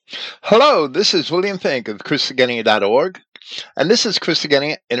Hello, this is William Fink of Christogenea.org, and this is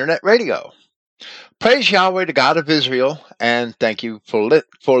Christogenea Internet Radio. Praise Yahweh, the God of Israel, and thank you for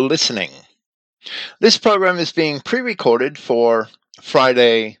listening. This program is being pre-recorded for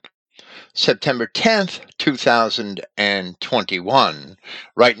Friday, September 10th, 2021.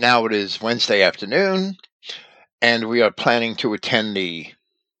 Right now it is Wednesday afternoon, and we are planning to attend the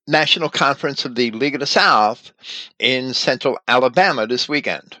National Conference of the League of the South in Central Alabama this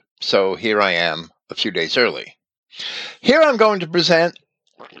weekend. So here I am a few days early. Here I'm going to present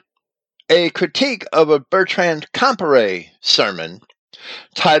a critique of a Bertrand Comparet sermon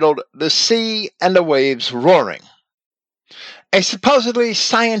titled "The Sea and the Waves Roaring," a supposedly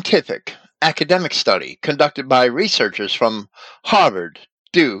scientific academic study conducted by researchers from Harvard,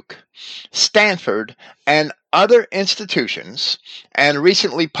 Duke, Stanford, and other institutions, and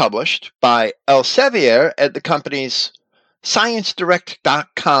recently published by Elsevier at the company's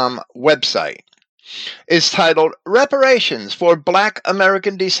ScienceDirect.com website, is titled "Reparations for Black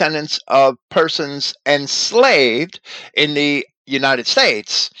American Descendants of Persons Enslaved in the United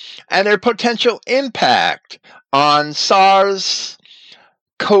States and Their Potential Impact on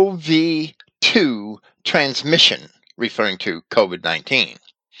SARS-CoV-2 Transmission," referring to COVID-19.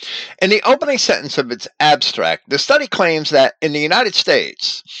 In the opening sentence of its abstract, the study claims that in the United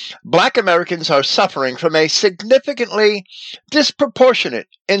States, Black Americans are suffering from a significantly disproportionate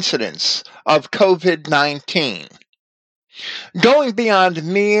incidence of COVID-19, going beyond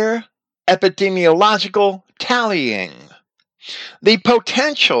mere epidemiological tallying. The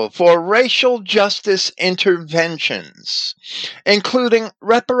potential for racial justice interventions, including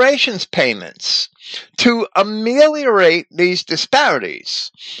reparations payments, to ameliorate these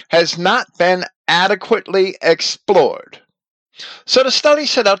disparities, has not been adequately explored. So the study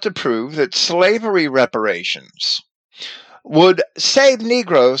set out to prove that slavery reparations would save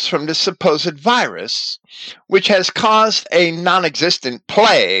Negroes from this supposed virus, which has caused a non-existent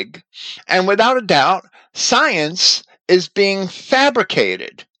plague, and without a doubt, science is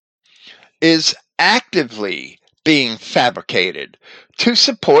actively being fabricated to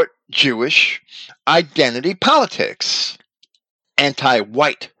support Jewish identity politics,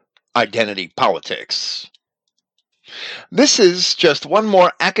 anti-white identity politics. This is just one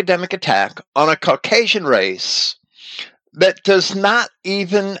more academic attack on a Caucasian race that does not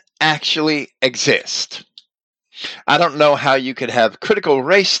even actually exist. I don't know how you could have critical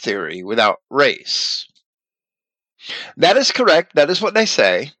race theory without race. That is correct. That is what they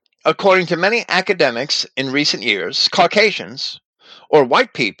say. According to many academics in recent years, Caucasians, or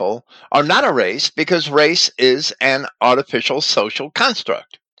white people, are not a race because race is an artificial social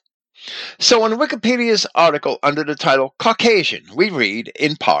construct. So in Wikipedia's article under the title Caucasian, we read,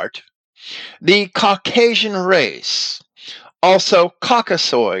 in part, "The Caucasian race, also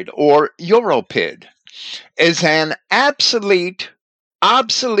Caucasoid or Europid, is an obsolete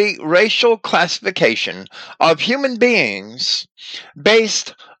racial classification of human beings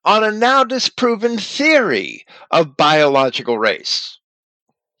based on a now disproven theory of biological race.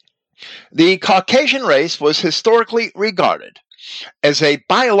 The Caucasian race was historically regarded as a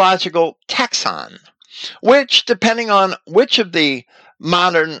biological taxon, which, depending on which of the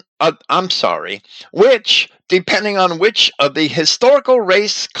historical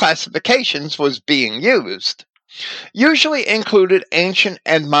race classifications was being used, usually included ancient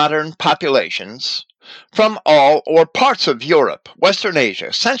and modern populations from all or parts of Europe, Western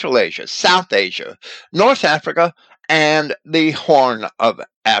Asia, Central Asia, South Asia, North Africa, and the Horn of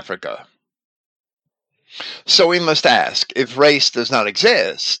Africa." So we must ask, if race does not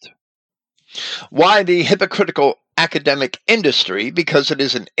exist, why the hypocritical academic industry, because it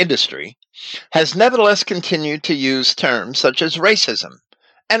is an industry, has nevertheless continued to use terms such as racism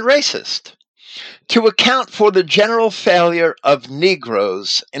and racist to account for the general failure of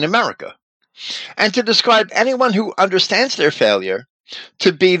Negroes in America, and to describe anyone who understands their failure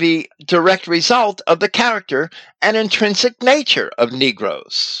to be the direct result of the character and intrinsic nature of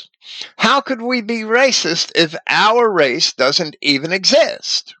Negroes. How could we be racist if our race doesn't even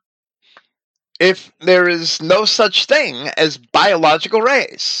exist? If there is no such thing as biological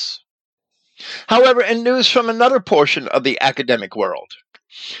race? However, in news from another portion of the academic world,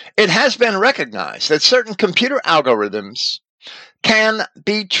 it has been recognized that certain computer algorithms can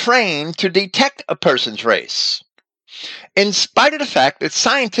be trained to detect a person's race, in spite of the fact that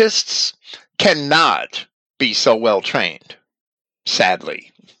scientists cannot be so well trained,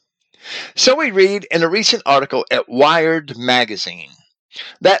 sadly. So we read in a recent article at Wired magazine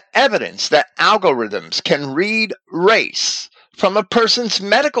that evidence that algorithms can read race from a person's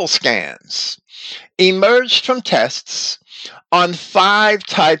medical scans emerged from tests on 5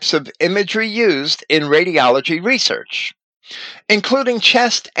 types of imagery used in radiology research, including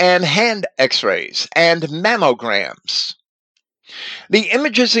chest and hand x-rays and mammograms. The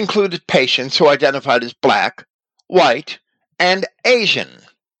images included patients who identified as black, white, and Asian.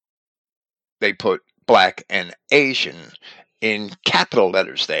 They put black and Asian in capital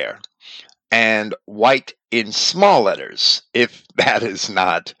letters there, and white in small letters, if that is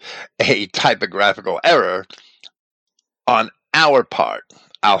not a typographical error on our part.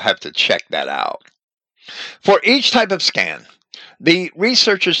 I'll have to check that out. For each type of scan, the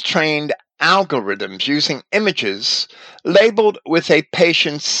researchers trained algorithms using images labeled with a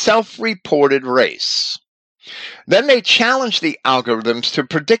patient's self-reported race. Then they challenged the algorithms to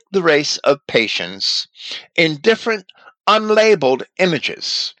predict the race of patients in different unlabeled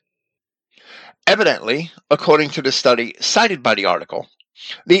images. Evidently, according to the study cited by the article,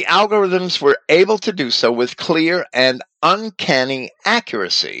 the algorithms were able to do so with clear and uncanny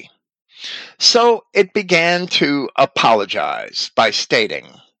accuracy. So it began to apologize by stating,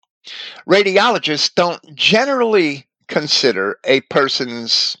 radiologists don't generally consider a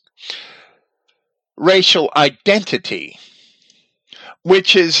person's racial identity,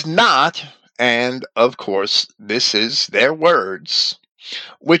 which is not, and of course this is their words,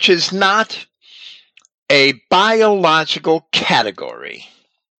 which is not a biological category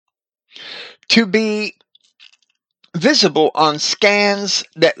to be visible on scans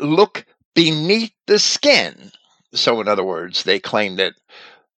that look beneath the skin. So in other words, they claim that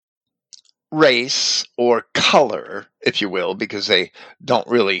race or color, if you will, because they don't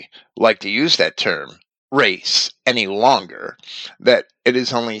really like to use that term, race, any longer, that it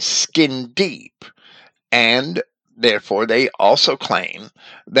is only skin deep. And therefore, they also claim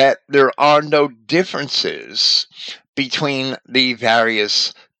that there are no differences between the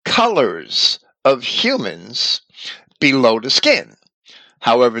various colors of humans below the skin.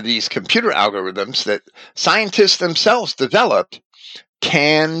 However, these computer algorithms that scientists themselves developed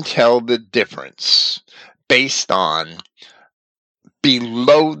can tell the difference based on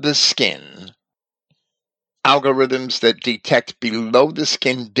below the skin, algorithms that detect below the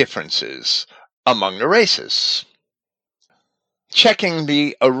skin differences among the races. Checking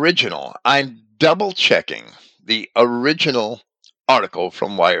the original, I'm double checking the original article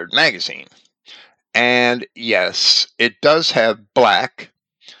from Wired magazine. And yes, it does have black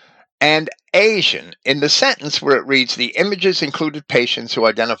and Asian in the sentence where it reads, the images included patients who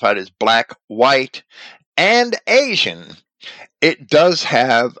identified as black, white, and Asian. It does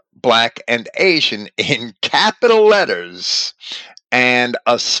have black and Asian in capital letters and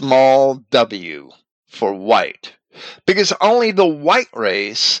a small w for white, because only the white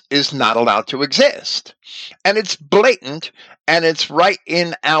race is not allowed to exist. And it's blatant, and it's right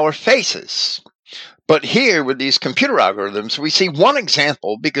in our faces. But here, with these computer algorithms, we see one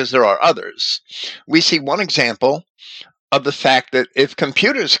example, because there are others. We see one example of the fact that if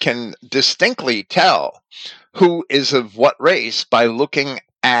computers can distinctly tell who is of what race by looking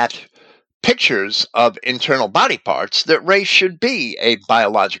at pictures of internal body parts, that race should be a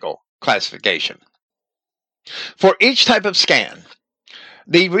biological classification. For each type of scan,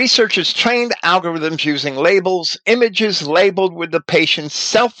 the researchers trained algorithms using labels, images labeled with the patient's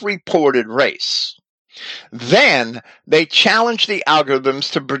self-reported race. Then they challenged the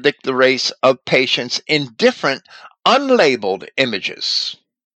algorithms to predict the race of patients in different unlabeled images.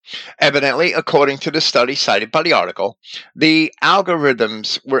 Evidently, according to the study cited by the article, the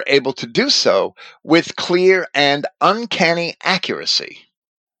algorithms were able to do so with clear and uncanny accuracy.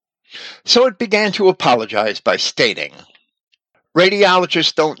 So it began to apologize by stating,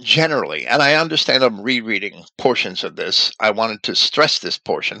 radiologists don't generally, and I understand I'm rereading portions of this, I wanted to stress this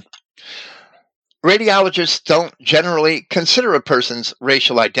portion, radiologists don't generally consider a person's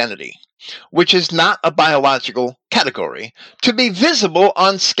racial identity, which is not a biological category, to be visible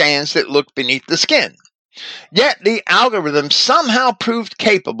on scans that look beneath the skin. Yet the algorithm somehow proved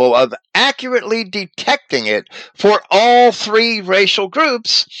capable of accurately detecting it for all 3 racial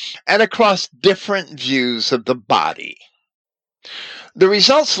groups and across different views of the body. The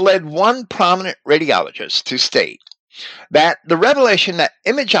results led one prominent radiologist to state that the revelation that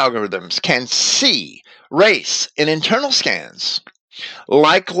image algorithms can see race in internal scans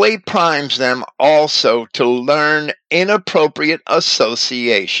likely primes them also to learn inappropriate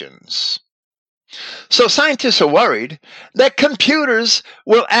associations. So scientists are worried that computers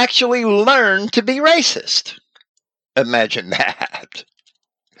will actually learn to be racist. Imagine that.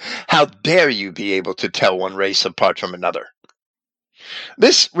 How dare you be able to tell one race apart from another?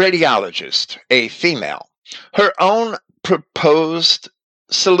 This radiologist, a female, her own proposed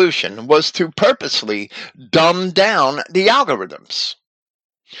solution was to purposely dumb down the algorithms.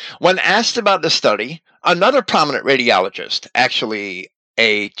 When asked about the study, another prominent radiologist, actually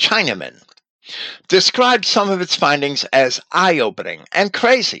a Chinaman, described some of its findings as eye-opening and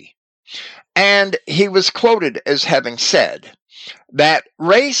crazy. And he was quoted as having said that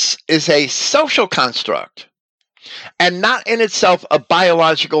race is a social construct and not in itself a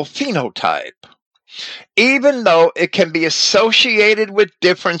biological phenotype, even though it can be associated with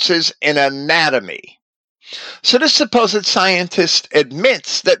differences in anatomy. So this supposed scientist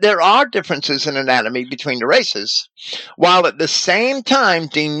admits that there are differences in anatomy between the races, while at the same time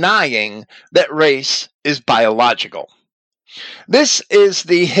denying that race is biological. This is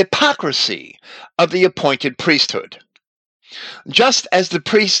the hypocrisy of the appointed priesthood. Just as the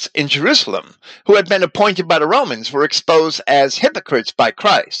priests in Jerusalem, who had been appointed by the Romans, were exposed as hypocrites by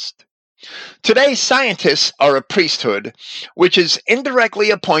Christ, today scientists are a priesthood which is indirectly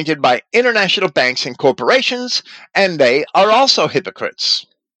appointed by international banks and corporations, and they are also hypocrites.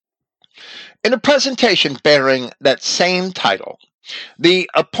 In a presentation bearing that same title, The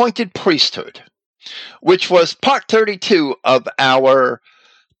Appointed Priesthood, which was part 32 of our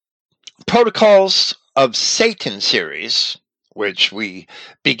Protocols of Satan series, which we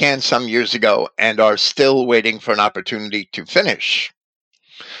began some years ago and are still waiting for an opportunity to finish,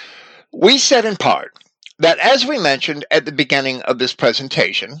 we said in part that, as we mentioned at the beginning of this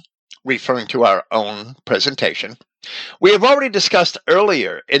presentation, referring to our own presentation, we have already discussed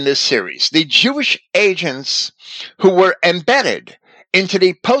earlier in this series the Jewish agents who were embedded into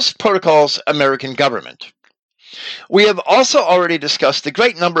the post-Protocols American government. We have also already discussed the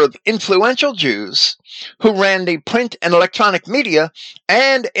great number of influential Jews who ran the print and electronic media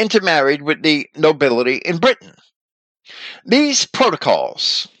and intermarried with the nobility in Britain. These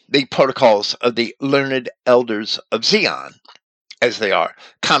protocols, the protocols of the learned elders of Zion, as they are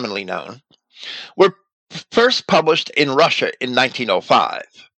commonly known, were first published in Russia in 1905.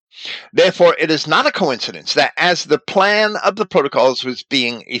 Therefore, it is not a coincidence that as the plan of the protocols was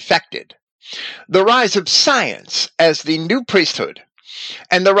being effected, the rise of science as the new priesthood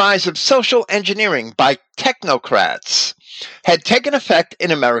and the rise of social engineering by technocrats had taken effect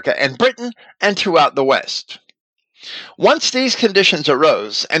in America and Britain and throughout the West. Once these conditions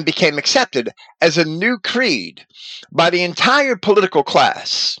arose and became accepted as a new creed by the entire political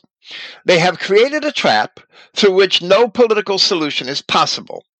class, they have created a trap through which no political solution is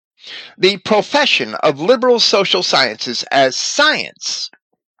possible. The profession of liberal social sciences as science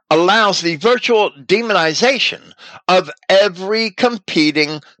allows the virtual demonization of every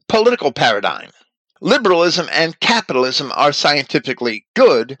competing political paradigm. Liberalism and capitalism are scientifically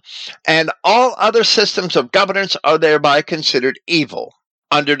good, and all other systems of governance are thereby considered evil.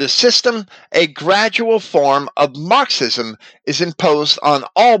 Under the system, a gradual form of Marxism is imposed on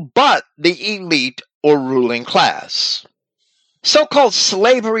all but the elite or ruling class. So-called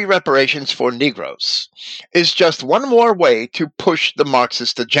slavery reparations for Negroes is just one more way to push the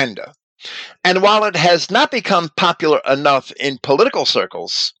Marxist agenda. And while it has not become popular enough in political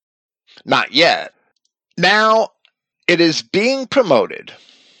circles, not yet, now it is being promoted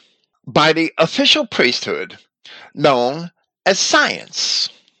by the official priesthood known as science.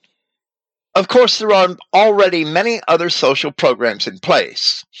 Of course, there are already many other social programs in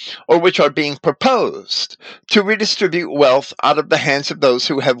place, or which are being proposed, to redistribute wealth out of the hands of those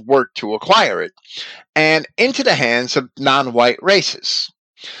who have worked to acquire it, and into the hands of non-white races.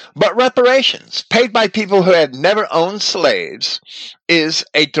 But reparations, paid by people who had never owned slaves, is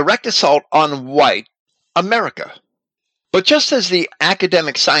a direct assault on white America. But just as the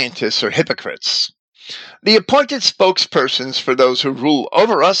academic scientists are hypocrites, the appointed spokespersons for those who rule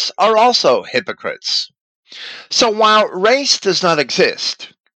over us are also hypocrites. So while race does not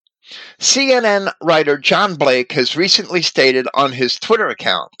exist, CNN writer John Blake has recently stated on his Twitter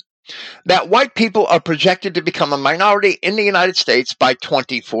account that white people are projected to become a minority in the United States by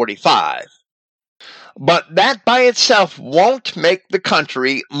 2045. But that by itself won't make the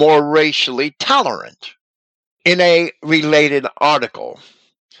country more racially tolerant. In a related article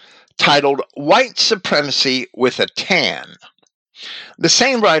titled White Supremacy with a Tan, the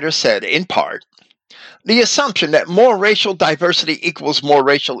same writer said, in part, the assumption that more racial diversity equals more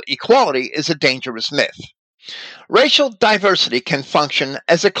racial equality is a dangerous myth. Racial diversity can function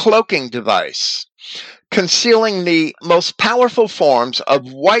as a cloaking device, concealing the most powerful forms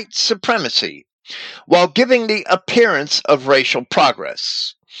of white supremacy while giving the appearance of racial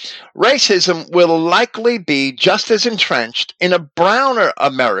progress. Racism will likely be just as entrenched in a browner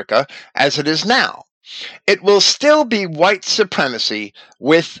America as it is now. It will still be white supremacy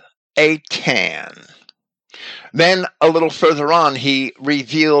with a tan. Then, a little further on, he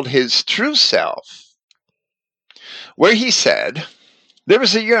revealed his true self, where he said, "There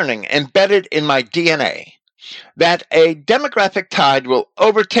is a yearning embedded in my DNA that a demographic tide will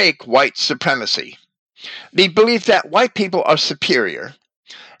overtake white supremacy. The belief that white people are superior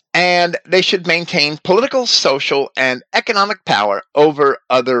and they should maintain political, social, and economic power over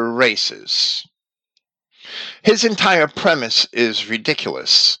other races." His entire premise is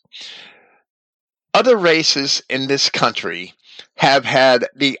ridiculous. Other races in this country have had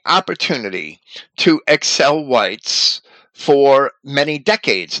the opportunity to excel whites for many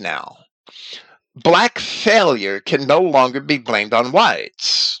decades now. Black failure can no longer be blamed on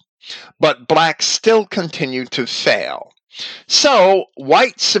whites, but blacks still continue to fail. So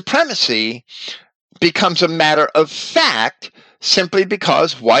white supremacy becomes a matter of fact simply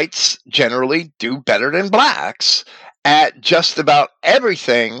because whites generally do better than blacks at just about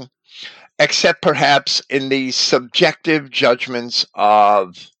everything, except perhaps in the subjective judgments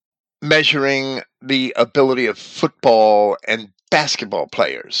of measuring the ability of football and basketball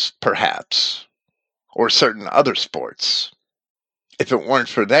players, perhaps, or certain other sports. If it weren't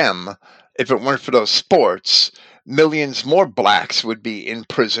for them, if it weren't for those sports, millions more blacks would be in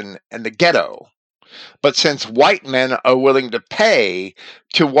prison and the ghetto. But since white men are willing to pay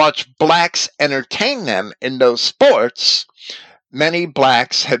to watch blacks entertain them in those sports, many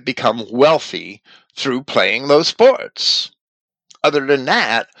blacks have become wealthy through playing those sports. Other than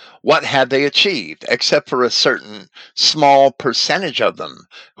that, what have they achieved, except for a certain small percentage of them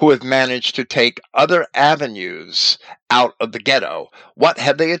who have managed to take other avenues out of the ghetto? What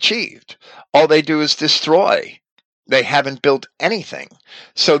have they achieved? All they do is destroy. They haven't built anything.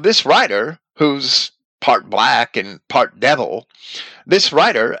 So this writer, who's part black and part devil, this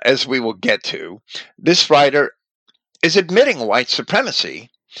writer, as we will get to, this writer is admitting white supremacy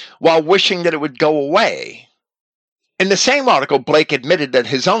while wishing that it would go away. In the same article, Blake admitted that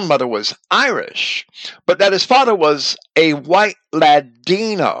his own mother was Irish, but that his father was a white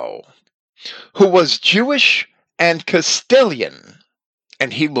Ladino who was Jewish and Castilian,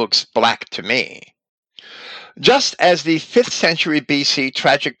 and he looks black to me. Just as the 5th century BC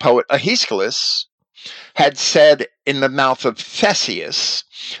tragic poet Aeschylus had said in the mouth of Theseus,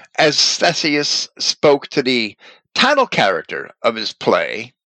 as Theseus spoke to the title character of his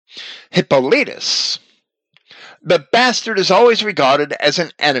play, Hippolytus, "The bastard is always regarded as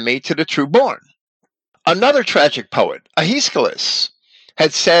an enemy to the true-born." Another tragic poet, Aeschylus,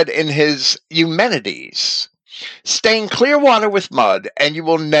 had said in his Eumenides, "Stain clear water with mud, and you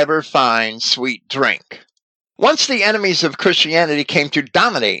will never find sweet drink." Once the enemies of Christianity came to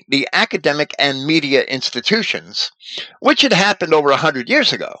dominate the academic and media institutions, which had happened over 100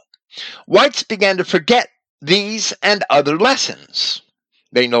 years ago, whites began to forget these and other lessons.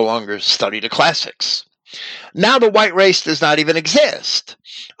 They no longer study the classics. Now the white race does not even exist,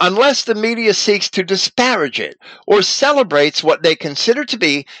 unless the media seeks to disparage it or celebrates what they consider to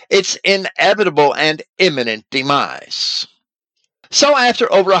be its inevitable and imminent demise. So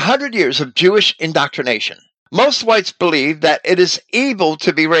after over 100 years of Jewish indoctrination, most whites believe that it is evil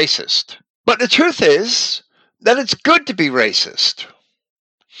to be racist. But the truth is that it's good to be racist,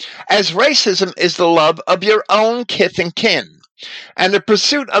 as racism is the love of your own kith and kin, and the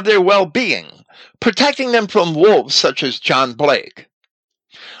pursuit of their well-being, protecting them from wolves such as John Blake.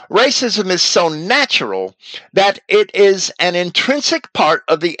 Racism is so natural that it is an intrinsic part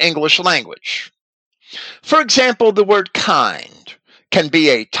of the English language. For example, the word kind can be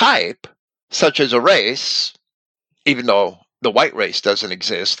a type, such as a race, even though the white race doesn't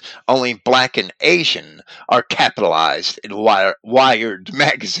exist, only black and Asian are capitalized in Wired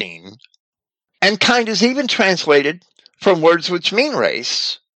magazine. And kind is even translated from words which mean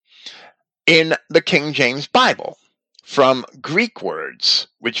race in the King James Bible, from Greek words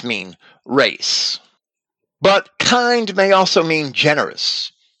which mean race. But kind may also mean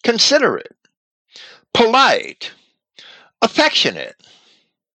generous, considerate, polite, affectionate,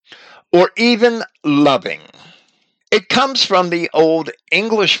 or even loving. It comes from the Old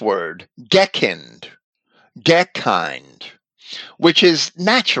English word gekind, gekind, which is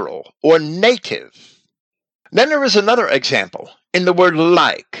natural or native. Then there is another example in the word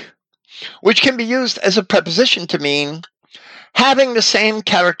like, which can be used as a preposition to mean having the same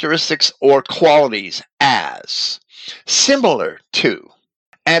characteristics or qualities as, similar to,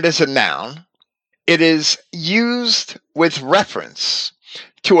 and as a noun, it is used with reference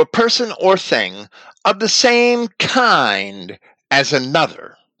to a person or thing of the same kind as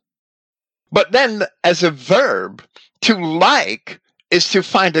another. But then, as a verb, to like is to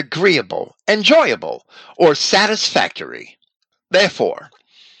find agreeable, enjoyable, or satisfactory. Therefore,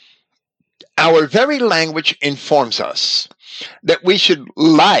 Our very language informs us that we should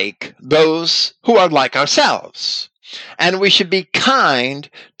like those who are like ourselves, and we should be kind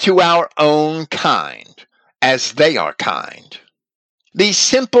to our own kind, as they are kind. These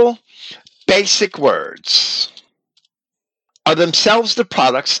simple, basic words are themselves the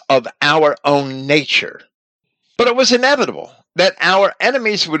products of our own nature. But it was inevitable that our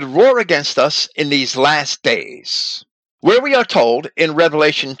enemies would roar against us in these last days, where we are told in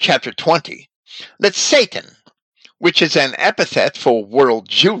Revelation chapter 20 that Satan, which is an epithet for world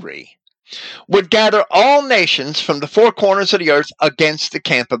Jewry, would gather all nations from the four corners of the earth against the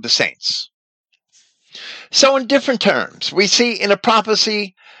camp of the saints. So in different terms, we see in a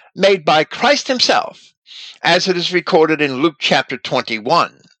prophecy made by Christ himself, as it is recorded in Luke chapter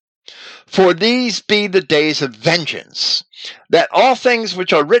 21, "For these be the days of vengeance, that all things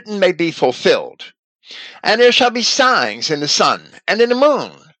which are written may be fulfilled. And there shall be signs in the sun, and in the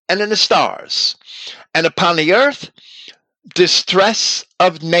moon, and in the stars, and upon the earth distress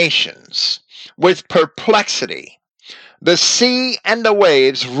of nations, with perplexity, the sea and the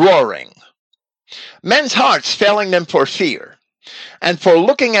waves roaring, men's hearts failing them for fear, and for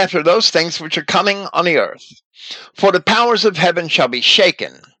looking after those things which are coming on the earth. For the powers of heaven shall be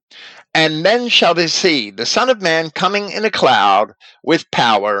shaken, and then shall they see the Son of Man coming in a cloud with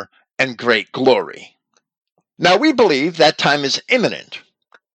power and great glory." Now we believe that time is imminent,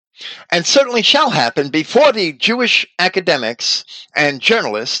 and certainly shall happen before the Jewish academics and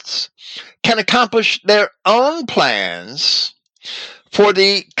journalists can accomplish their own plans for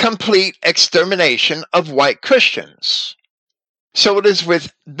the complete extermination of white Christians. So it is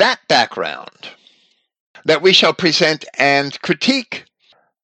with that background that we shall present and critique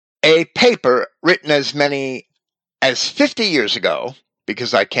a paper written as many as 50 years ago,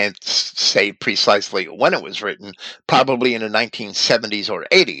 because I can't say precisely when it was written, probably in the 1970s or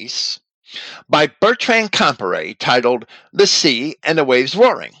 80s, by Bertrand Comparet, titled "The Sea and the Waves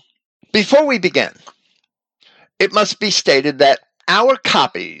Roaring." Before we begin, it must be stated that our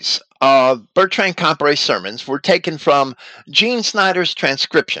copies of Bertrand Comparet's sermons were taken from Gene Snyder's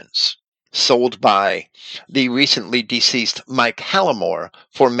transcriptions, sold by the recently deceased Mike Hallimore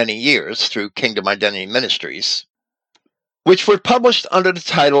for many years through Kingdom Identity Ministries, which were published under the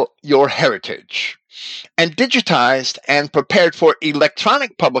title Your Heritage, and digitized and prepared for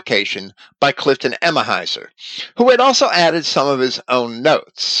electronic publication by Clifton Emahiser, who had also added some of his own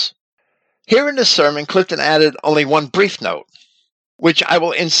notes. Here in the sermon, Clifton added only one brief note, which I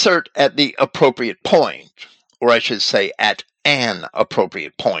will insert at the appropriate point, or I should say at an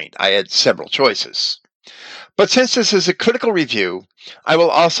appropriate point. I had several choices. But since this is a critical review, I will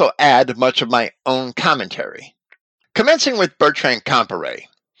also add much of my own commentary. Commencing with Bertrand Comparet,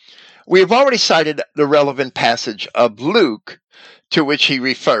 we have already cited the relevant passage of Luke to which he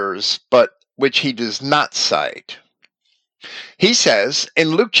refers, but which he does not cite. He says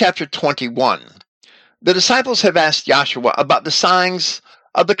in Luke chapter 21, the disciples have asked Joshua about the signs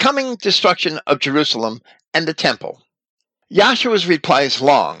of the coming destruction of Jerusalem and the temple. Joshua's reply is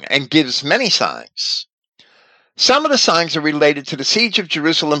long and gives many signs. Some of the signs are related to the siege of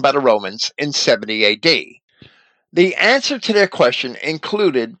Jerusalem by the Romans in 70 AD. The answer to their question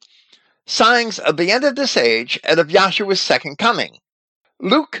included signs of the end of this age and of Joshua's second coming.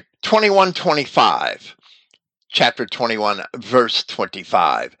 Luke 21:25, chapter 21, verse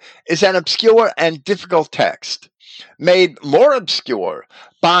 25, is an obscure and difficult text, made more obscure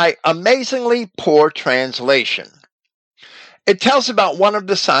by amazingly poor translation. It tells about one of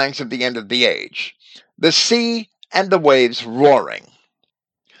the signs of the end of the age, the sea and the waves roaring.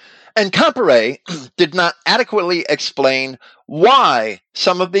 And Comparet did not adequately explain why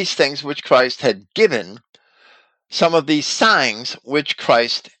some of these things which Christ had given, some of these signs which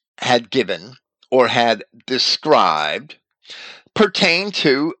Christ had given or had described, pertain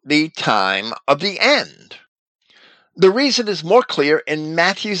to the time of the end. The reason is more clear in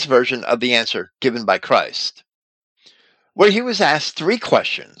Matthew's version of the answer given by Christ, where he was asked three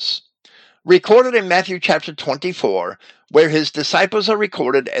questions, recorded in Matthew chapter 24, where his disciples are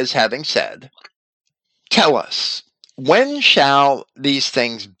recorded as having said, "Tell us, when shall these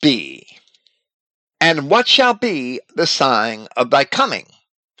things be? And what shall be the sign of thy coming,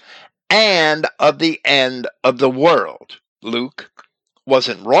 and of the end of the world?" Luke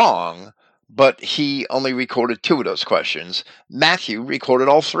wasn't wrong, but he only recorded two of those questions. Matthew recorded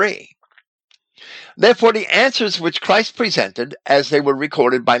all three. Therefore, the answers which Christ presented, as they were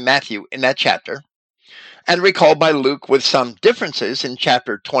recorded by Matthew in that chapter, and recalled by Luke with some differences in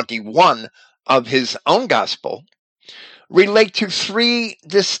chapter 21 of his own gospel, relate to three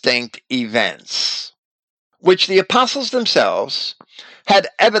distinct events, which the apostles themselves had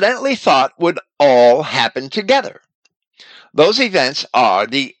evidently thought would all happen together. Those events are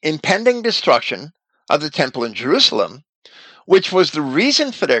the impending destruction of the temple in Jerusalem, which was the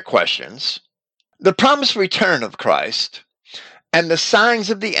reason for their questions, the promised return of Christ, and the signs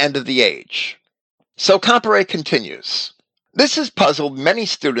of the end of the age. So Comparet continues. This has puzzled many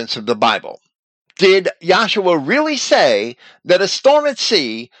students of the Bible. Did Joshua really say that a storm at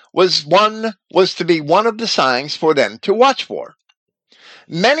sea was to be one of the signs for them to watch for?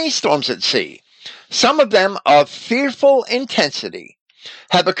 Many storms at sea, some of them of fearful intensity,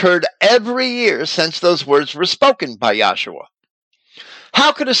 have occurred every year since those words were spoken by Joshua.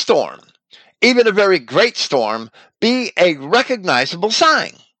 How could a storm, even a very great storm, be a recognizable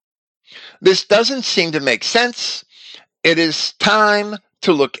sign? This doesn't seem to make sense. It is time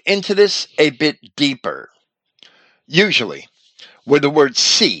to look into this a bit deeper. Usually, where the word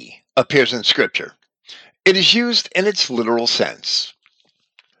sea appears in Scripture, it is used in its literal sense.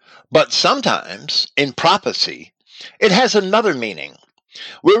 But sometimes, in prophecy, it has another meaning,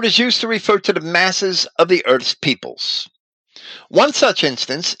 where it is used to refer to the masses of the earth's peoples. One such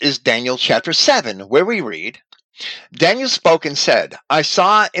instance is Daniel chapter 7, where we read, Daniel spoke and said, I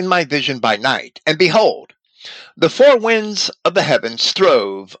saw in my vision by night, and behold, the four winds of the heaven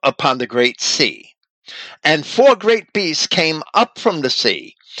strove upon the great sea, and four great beasts came up from the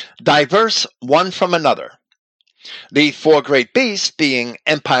sea, diverse one from another. The four great beasts being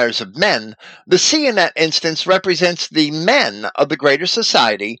empires of men, the sea in that instance represents the men of the greater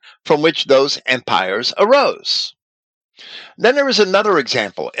society from which those empires arose. Then there is another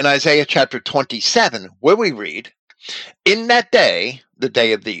example in Isaiah chapter 27, where we read, In that day, the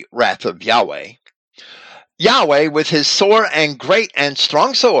day of the wrath of Yahweh, Yahweh with his sore and great and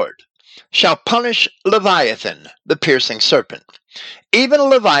strong sword shall punish Leviathan, the piercing serpent, even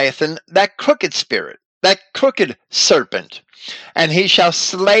Leviathan, that crooked spirit, that crooked serpent, and he shall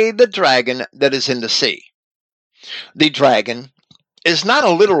slay the dragon that is in the sea. The dragon is not a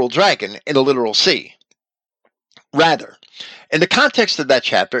literal dragon in a literal sea. Rather, in the context of that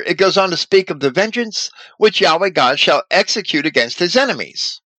chapter, it goes on to speak of the vengeance which Yahweh God shall execute against his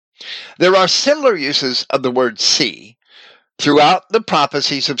enemies. There are similar uses of the word sea throughout the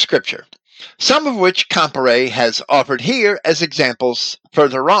prophecies of Scripture, some of which Comparet has offered here as examples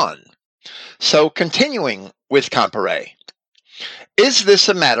further on. So, continuing with Comparet, is this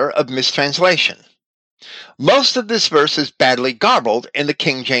a matter of mistranslation? Most of this verse is badly garbled in the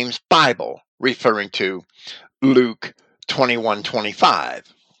King James Bible, referring to Luke 21:25.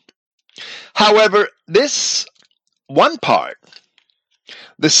 However, this one part,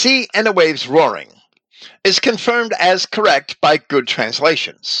 the sea and the waves roaring, is confirmed as correct by good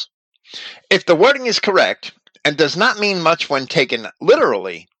translations. If the wording is correct and does not mean much when taken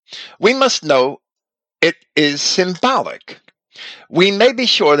literally, we must know it is symbolic. We may be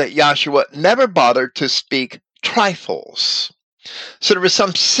sure that Joshua never bothered to speak trifles. So there is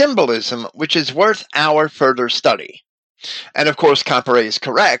some symbolism which is worth our further study. And of course, Comparet is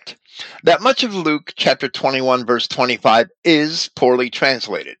correct that much of Luke chapter 21 verse 25 is poorly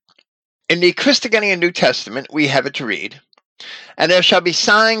translated. In the Christogenea New Testament, we have it to read, And there shall be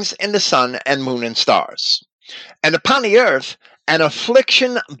signs in the sun and moon and stars, and upon the earth an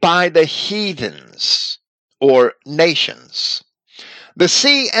affliction by the heathens, or nations, the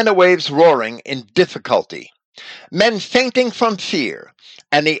sea and the waves roaring in difficulty, men fainting from fear,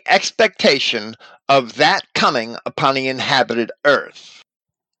 and the expectation of that coming upon the inhabited earth.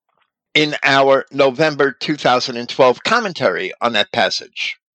 In our November 2012 commentary on that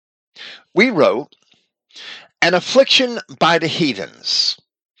passage, we wrote, An affliction by the heathens,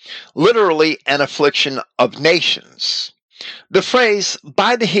 literally an affliction of nations. The phrase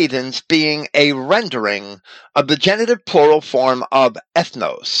by the heathens being a rendering of the genitive plural form of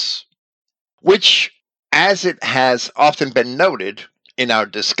ethnos, which, as it has often been noted in our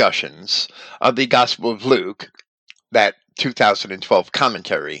discussions of the Gospel of Luke, that 2012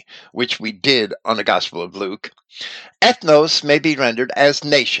 commentary, which we did on the Gospel of Luke, ethnos may be rendered as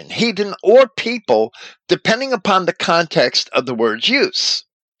nation, heathen, or people, depending upon the context of the word's use.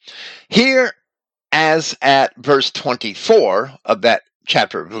 Here, as at verse 24 of that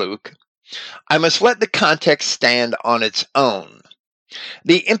chapter of Luke, I must let the context stand on its own.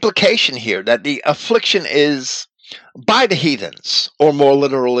 The implication here that the affliction is by the heathens, or more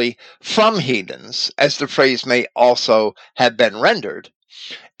literally, from heathens, as the phrase may also have been rendered,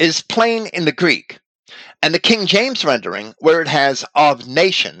 is plain in the Greek, and the King James rendering, where it has of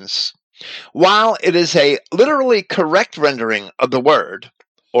nations, while it is a literally correct rendering of the word,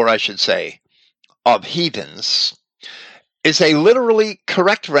 or I should say, of heathens, is a literally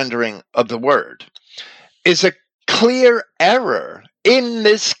correct rendering of the word, is a clear error In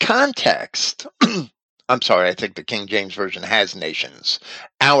this context, I'm sorry, I think the King James Version has nations.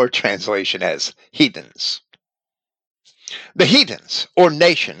 Our translation has heathens. The heathens, or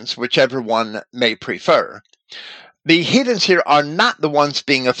nations, whichever one may prefer, the heathens here are not the ones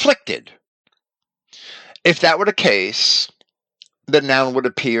being afflicted. If that were the case, the noun would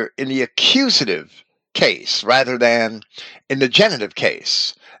appear in the accusative case rather than in the genitive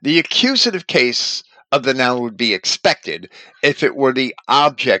case. The accusative case of the noun would be expected if it were the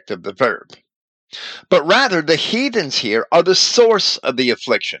object of the verb. But rather, the heathens here are the source of the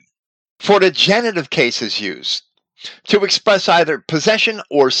affliction. For the genitive case is used to express either possession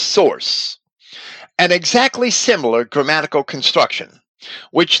or source. An exactly similar grammatical construction,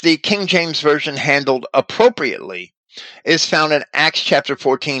 which the King James Version handled appropriately, is found in Acts chapter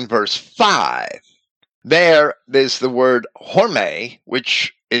 14, verse 5. There's the word horme,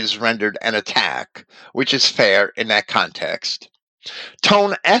 which is rendered an attack, which is fair in that context.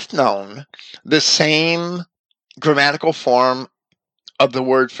 Ton ethnon, the same grammatical form of the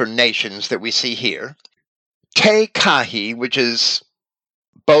word for nations that we see here. Te kahi, which is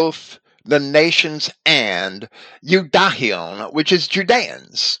both the nations and Judahion, which is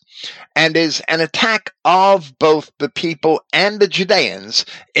Judeans, and is an attack of both the people and the Judeans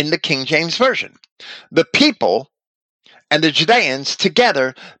in the King James Version. The people and the Judeans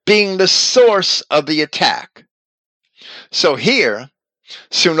together being the source of the attack. So here,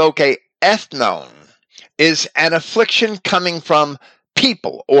 sunoke ethnon is an affliction coming from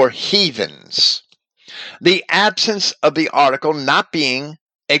people or heathens. The absence of the article not being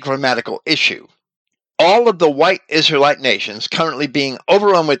a grammatical issue. All of the white Israelite nations currently being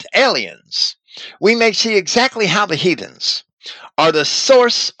overrun with aliens, we may see exactly how the heathens are the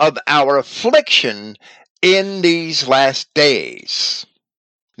source of our affliction in these last days.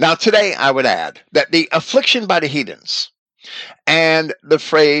 Now today I would add that the affliction by the heathens and the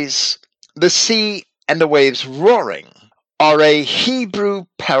phrase, the sea and the waves roaring, are a Hebrew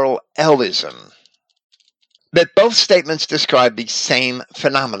parallelism, that both statements describe the same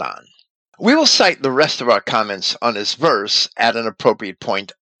phenomenon. We will cite the rest of our comments on this verse at an appropriate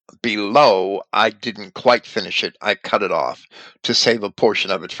point below. I didn't quite finish it. I cut it off to save a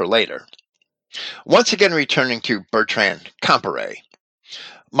portion of it for later. Once again, returning to Bertrand Comparet,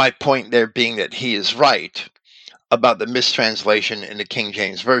 my point there being that he is right about the mistranslation in the King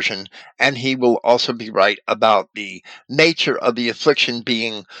James Version, and he will also be right about the nature of the affliction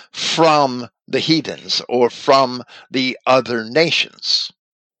being from the heathens or from the other nations.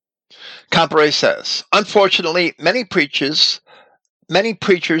 Comparet says, unfortunately, many preachers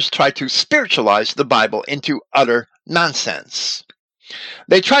try to spiritualize the Bible into utter nonsense.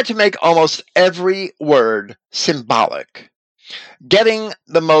 They try to make almost every word symbolic, getting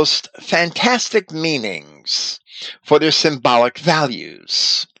the most fantastic meanings for their symbolic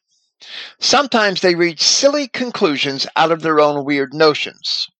values. Sometimes they reach silly conclusions out of their own weird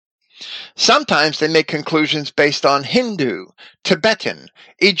notions. Sometimes they make conclusions based on Hindu, Tibetan,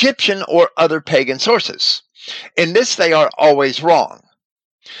 Egyptian, or other pagan sources. In this, they are always wrong.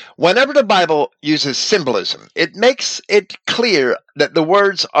 Whenever the Bible uses symbolism, it makes it clear that the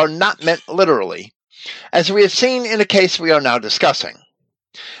words are not meant literally, as we have seen in the case we are now discussing.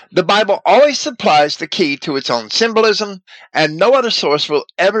 The Bible always supplies the key to its own symbolism, and no other source will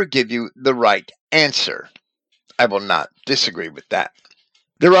ever give you the right answer. I will not disagree with that.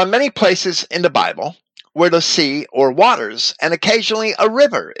 There are many places in the Bible where the sea or waters and occasionally a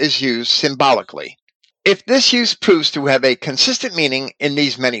river is used symbolically. If this use proves to have a consistent meaning in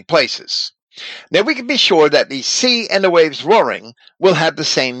these many places, then we can be sure that the sea and the waves roaring will have the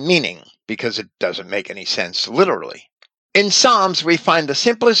same meaning, because it doesn't make any sense literally. In Psalms, we find the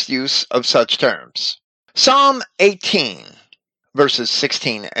simplest use of such terms. Psalm 18, verses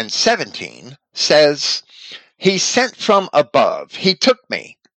 16 and 17, says, He sent from above, He took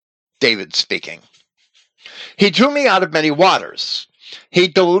me, David speaking. He drew me out of many waters. He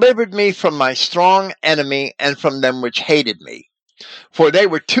delivered me from my strong enemy and from them which hated me, for they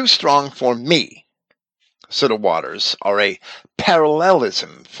were too strong for me. So the waters are a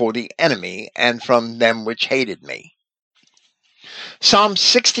parallelism for the enemy and from them which hated me. Psalm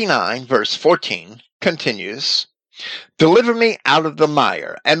 69, verse 14, continues, Deliver me out of the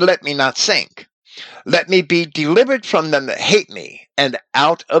mire, and let me not sink. Let me be delivered from them that hate me, and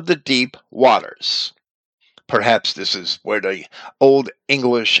out of the deep waters. Perhaps this is where the old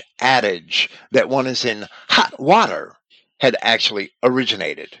English adage that one is in hot water had actually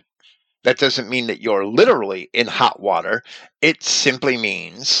originated. That doesn't mean that you're literally in hot water. It simply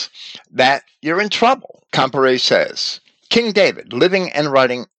means that you're in trouble. Comparet says, King David, living and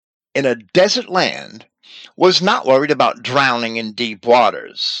writing in a desert land, was not worried about drowning in deep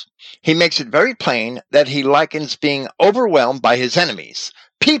waters. He makes it very plain that he likens being overwhelmed by his enemies,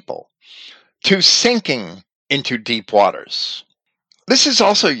 people, to sinking into deep waters. This is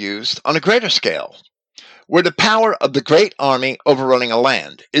also used on a greater scale, where the power of the great army overrunning a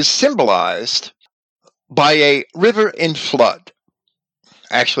land is symbolized by a river in flood.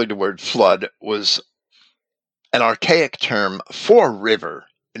 Actually, the word flood was an archaic term for river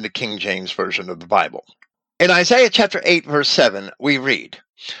in the King James Version of the Bible. In Isaiah chapter 8, verse 7, we read,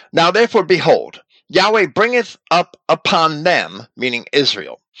 "Now therefore, behold, Yahweh bringeth up upon them," meaning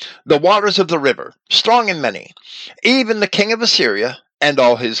Israel, "the waters of the river, strong and many, even the king of Assyria and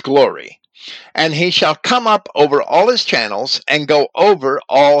all his glory. And he shall come up over all his channels and go over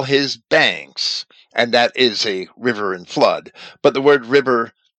all his banks." And that is a river in flood. But the word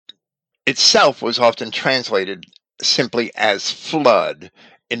river itself was often translated simply as flood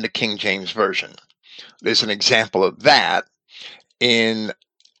in the King James Version. There's an example of that in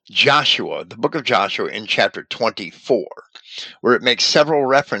Joshua, the book of Joshua in chapter 24, where it makes several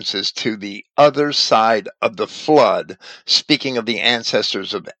references to the other side of the flood, speaking of the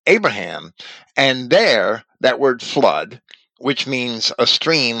ancestors of Abraham. And there, that word flood, which means a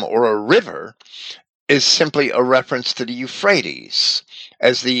stream or a river, is simply a reference to the Euphrates,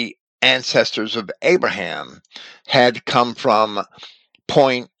 as the ancestors of Abraham had come from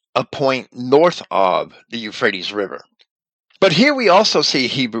a point north of the Euphrates River. But here we also see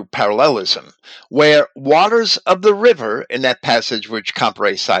Hebrew parallelism, where waters of the river, in that passage which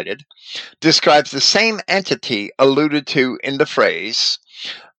Comparet cited, describes the same entity alluded to in the phrase,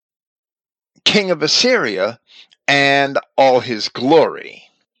 king of Assyria and all his glory.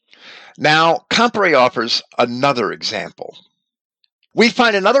 Now, Comparet offers another example. We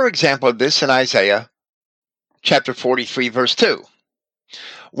find another example of this in Isaiah chapter 43, verse 2.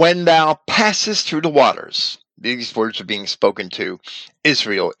 "When thou passest through the waters," these words are being spoken to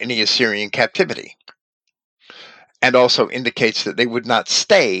Israel in the Assyrian captivity, and also indicates that they would not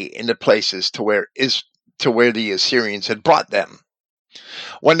stay in the places to where the Assyrians had brought them.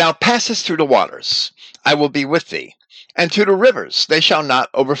 "When thou passest through the waters, I will be with thee, and to the rivers, they shall not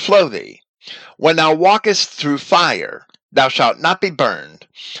overflow thee. When thou walkest through fire, thou shalt not be burned,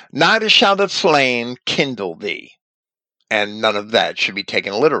 neither shall the flame kindle thee." And none of that should be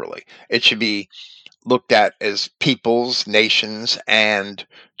taken literally. It should be looked at as peoples, nations, and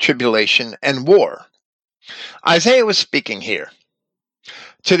tribulation and war. Isaiah was speaking here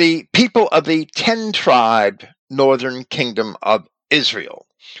to the people of the 10-tribed northern kingdom of Israel.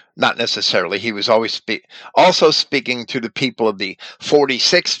 Not necessarily. He was also speaking to the people of the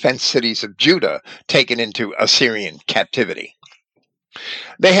 46 fenced cities of Judah taken into Assyrian captivity.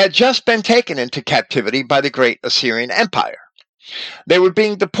 They had just been taken into captivity by the great Assyrian Empire. They were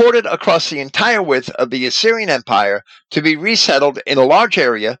being deported across the entire width of the Assyrian Empire to be resettled in a large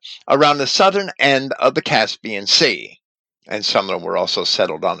area around the southern end of the Caspian Sea. And some of them were also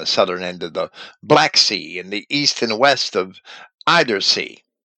settled on the southern end of the Black Sea and the east and west of either sea.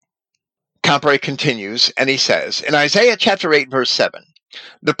 Comparet continues, and he says, in Isaiah chapter 8, verse 7,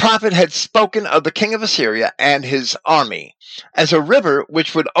 "The prophet had spoken of the king of Assyria and his army as a river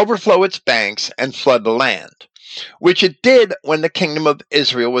which would overflow its banks and flood the land, which it did when the kingdom of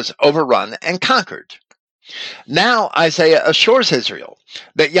Israel was overrun and conquered. Now Isaiah assures Israel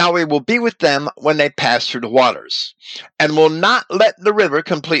that Yahweh will be with them when they pass through the waters, and will not let the river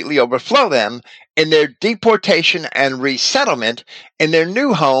completely overflow them in their deportation and resettlement in their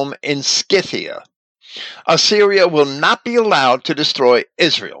new home in Scythia. Assyria will not be allowed to destroy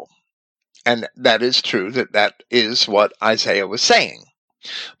Israel." And that is true, that is what Isaiah was saying.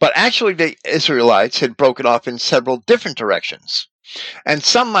 But actually the Israelites had broken off in several different directions, and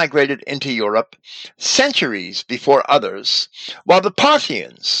some migrated into Europe centuries before others, while the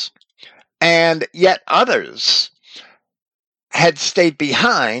Parthians and yet others had stayed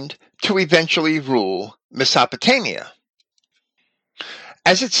behind to eventually rule Mesopotamia.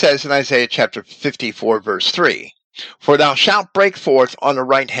 As it says in Isaiah chapter 54, verse 3, "For thou shalt break forth on the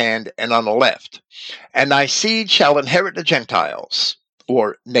right hand and on the left, and thy seed shall inherit the Gentiles,"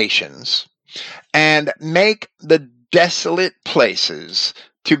 or nations, "and make the desolate places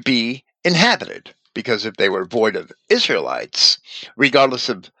to be inhabited." Because if they were void of Israelites, regardless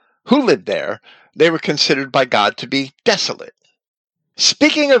of who lived there, they were considered by God to be desolate.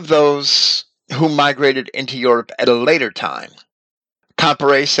 Speaking of those who migrated into Europe at a later time,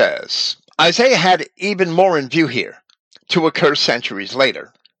 Comparet says, Isaiah had even more in view here, to occur centuries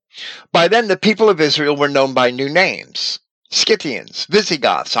later. By then the people of Israel were known by new names: Scythians,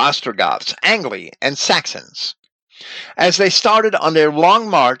 Visigoths, Ostrogoths, Angli, and Saxons. As they started on their long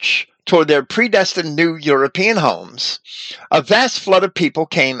march toward their predestined new European homes, a vast flood of people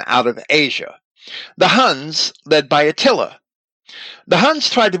came out of Asia. The Huns, led by Attila. The Huns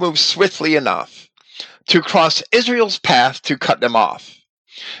tried to move swiftly enough to cross Israel's path to cut them off.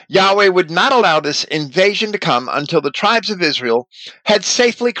 Yahweh would not allow this invasion to come until the tribes of Israel had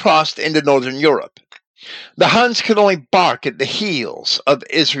safely crossed into northern Europe. The Huns could only bark at the heels of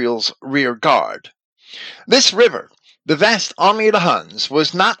Israel's rear guard. This river, the vast army of the Huns,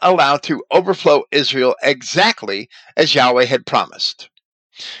 was not allowed to overflow Israel exactly as Yahweh had promised.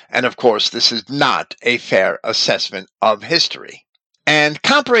 And of course, this is not a fair assessment of history. And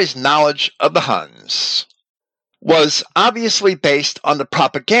Comparet's knowledge of the Huns was obviously based on the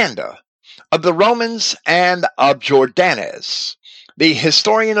propaganda of the Romans and of Jordanes, the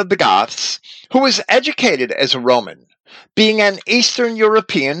historian of the Goths, who was educated as a Roman, being an Eastern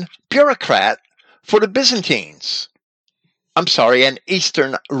European bureaucrat for the Byzantines. An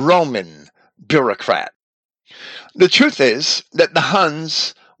Eastern Roman bureaucrat. The truth is that the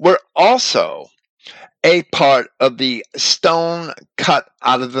Huns were also a part of the stone cut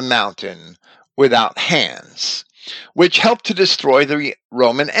out of the mountain without hands, which helped to destroy the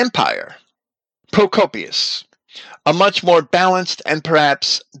Roman Empire. Procopius, a much more balanced and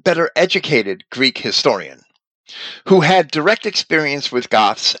perhaps better educated Greek historian, who had direct experience with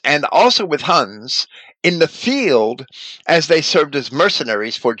Goths and also with Huns in the field as they served as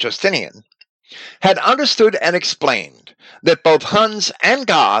mercenaries for Justinian, had understood and explained that both Huns and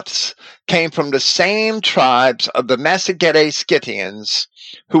Goths came from the same tribes of the Massagetae Scythians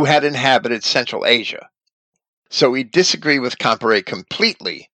who had inhabited Central Asia. So we disagree with Comparet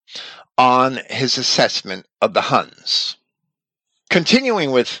completely on his assessment of the Huns.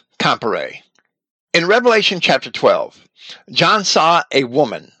 Continuing with Comparet, in Revelation chapter 12, John saw a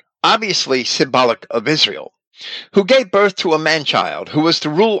woman, obviously symbolic of Israel, who gave birth to a man-child who was to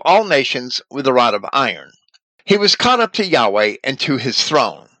rule all nations with a rod of iron. He was caught up to Yahweh and to his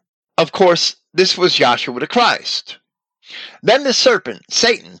throne. Of course, this was Yahshua the Christ. Then the serpent,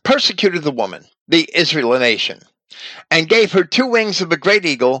 Satan, persecuted the woman, the Israel nation, and gave her 2 wings of a great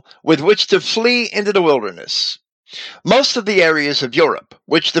eagle with which to flee into the wilderness. Most of the areas of Europe,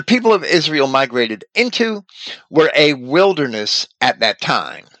 which the people of Israel migrated into, were a wilderness at that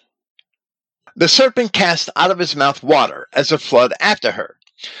time. The serpent cast out of his mouth water as a flood after her,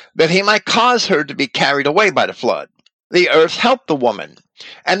 that he might cause her to be carried away by the flood. The earth helped the woman,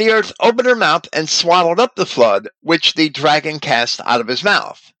 and the earth opened her mouth and swallowed up the flood which the dragon cast out of his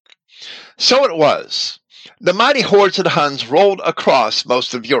mouth. So it was. The mighty hordes of the Huns rolled across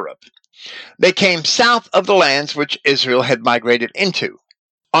most of Europe. They came south of the lands which Israel had migrated into.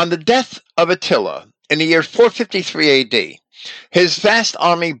 On the death of Attila, in the year 453 A.D., his vast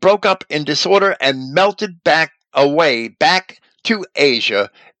army broke up in disorder and melted back to Asia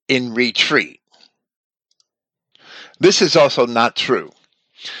in retreat. This is also not true.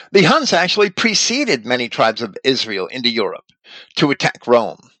 The Huns actually preceded many tribes of Israel into Europe to attack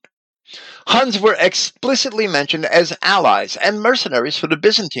Rome. Huns were explicitly mentioned as allies and mercenaries for the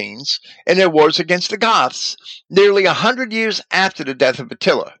Byzantines in their wars against the Goths nearly 100 years after the death of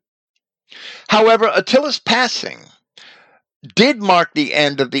Attila. However, Attila's passing did mark the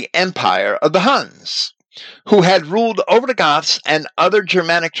end of the empire of the Huns, who had ruled over the Goths and other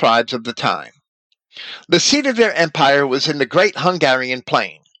Germanic tribes of the time. The seat of their empire was in the Great Hungarian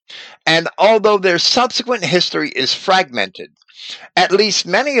Plain, and although their subsequent history is fragmented, at least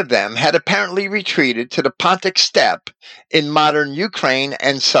many of them had apparently retreated to the Pontic steppe in modern Ukraine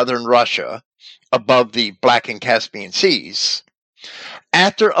and southern Russia, above the Black and Caspian Seas,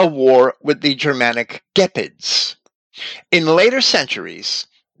 after a war with the Germanic Gepids. In later centuries,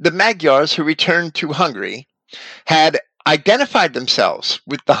 the Magyars who returned to Hungary had identified themselves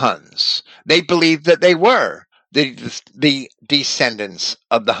with the Huns. They believed that they were the descendants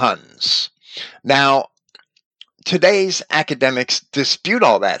of the Huns. Now, today's academics dispute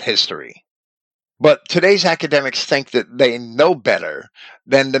all that history, but today's academics think that they know better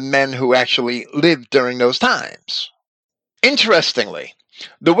than the men who actually lived during those times. Interestingly,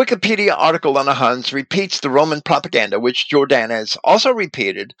 the Wikipedia article on the Huns repeats the Roman propaganda which Jordanes also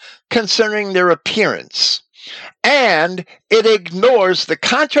repeated concerning their appearance, and it ignores the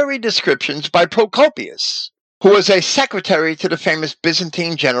contrary descriptions by Procopius, who was a secretary to the famous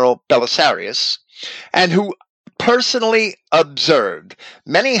Byzantine general Belisarius, and who personally observed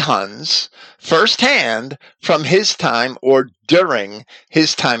many Huns firsthand from his time or during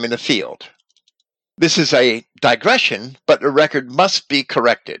his time in the field. This is a digression, but the record must be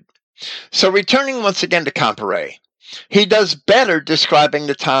corrected. So returning once again to Comparet, he does better describing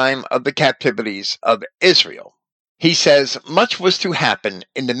the time of the captivities of Israel. He says much was to happen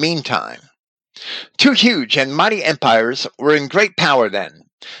in the meantime. Two huge and mighty empires were in great power then,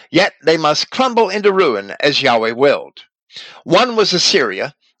 yet they must crumble into ruin as Yahweh willed. One was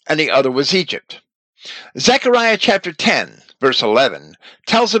Assyria, and the other was Egypt. Zechariah chapter 10, verse 11,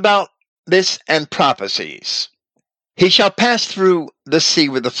 tells about this and prophecies. He shall pass through the sea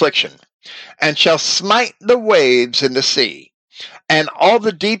with affliction, and shall smite the waves in the sea, and all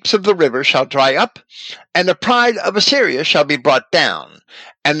the deeps of the river shall dry up, and the pride of Assyria shall be brought down,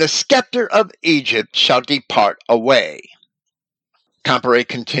 and the scepter of Egypt shall depart away. Comparet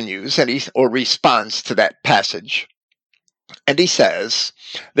continues, or responds to that passage, and he says,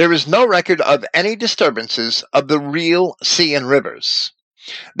 there is no record of any disturbances of the real sea and rivers.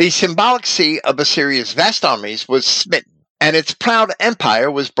 The symbolic sea of Assyria's vast armies was smitten, and its proud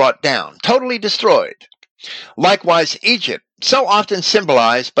empire was brought down, totally destroyed. Likewise, Egypt, so often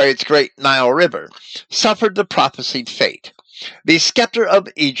symbolized by its great Nile River, suffered the prophesied fate. The scepter of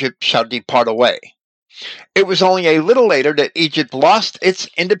Egypt shall depart away. It was only a little later that Egypt lost its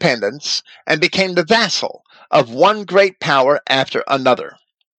independence and became the vassal of one great power after another.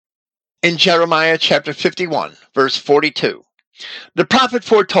 In Jeremiah chapter 51, verse 42, the prophet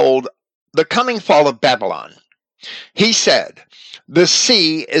foretold the coming fall of Babylon. He said, the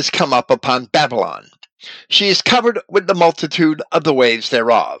sea is come up upon Babylon. She is covered with the multitude of the waves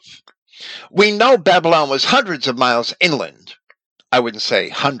thereof. We know Babylon was hundreds of miles inland. I wouldn't say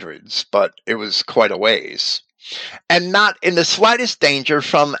hundreds, but it was quite a ways, and not in the slightest danger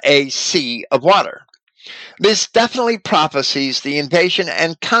from a sea of water. This definitely prophesies the invasion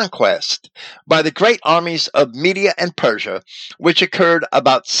and conquest by the great armies of Media and Persia, which occurred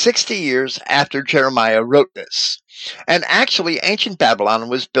about 60 years after Jeremiah wrote this. And actually, ancient Babylon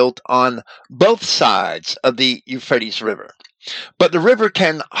was built on both sides of the Euphrates River. But the river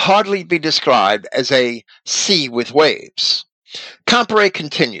can hardly be described as a sea with waves. Comparet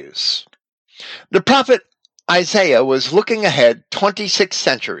continues, the prophet Isaiah was looking ahead 26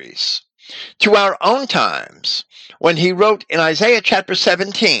 centuries to our own times when he wrote in Isaiah chapter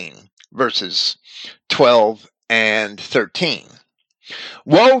 17, verses 12 and 13,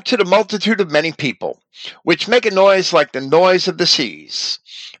 woe to the multitude of many people, which make a noise like the noise of the seas,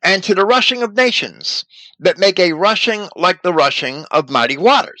 and to the rushing of nations, that make a rushing like the rushing of mighty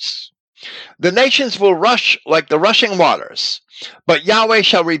waters. The nations will rush like the rushing waters, but Yahweh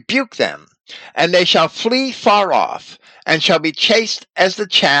shall rebuke them, and they shall flee far off, and shall be chased as the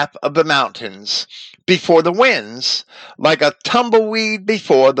chaff of the mountains before the winds, like a tumbleweed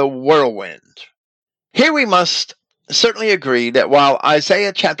before the whirlwind. Here we must certainly agree that while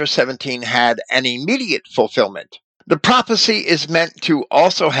Isaiah chapter 17 had an immediate fulfillment, the prophecy is meant to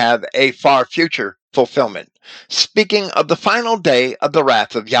also have a far future fulfillment, speaking of the final day of the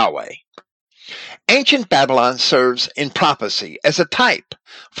wrath of Yahweh. Ancient Babylon serves in prophecy as a type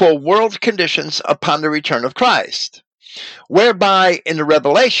for world conditions upon the return of Christ, whereby in the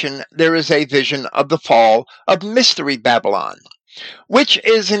Revelation there is a vision of the fall of Mystery Babylon, which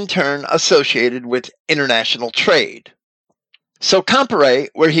is in turn associated with international trade. So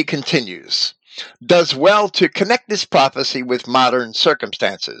Comparet, where he continues, does well to connect this prophecy with modern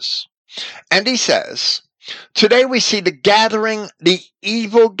circumstances. And he says, today we see the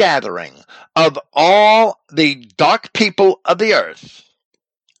evil gathering of all the dark people of the earth,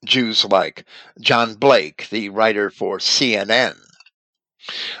 Jews like John Blake, the writer for CNN,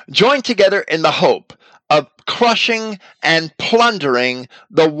 joined together in the hope of crushing and plundering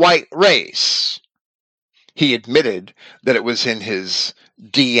the white race. He admitted that it was in his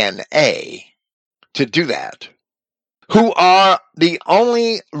DNA to do that, who are the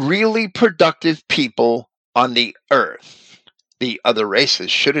only really productive people on the earth. The other races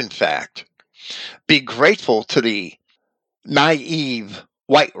should, in fact, be grateful to the naive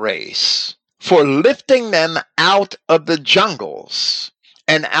white race for lifting them out of the jungles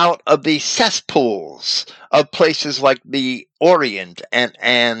and out of the cesspools of places like the Orient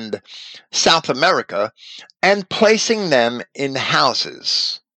and South America, and placing them in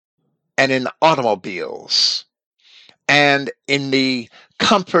houses and in automobiles and in the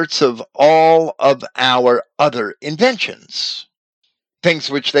comforts of all of our other inventions, things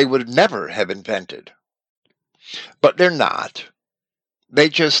which they would never have invented. But they're not. They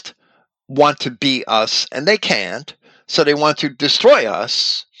just want to be us, and they can't, so they want to destroy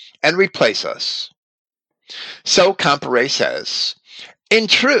us and replace us. So Comparet says, in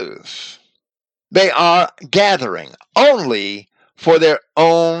truth, they are gathering only for their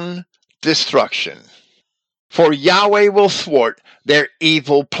own destruction, for Yahweh will thwart their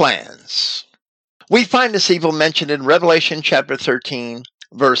evil plans. We find this evil mentioned in Revelation chapter 13,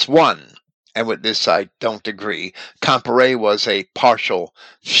 verse 1, and with this I don't agree. Comparet was a partial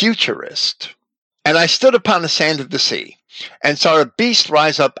futurist. And I stood upon the sand of the sea, and saw a beast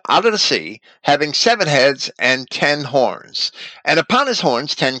rise up out of the sea, having 7 heads and 10 horns, and upon his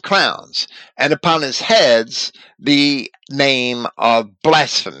horns 10 crowns, and upon his heads the name of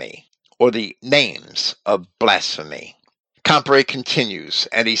blasphemy, or the names of blasphemy. Comparet continues,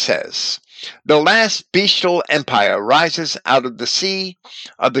 and he says, the last bestial empire rises out of the sea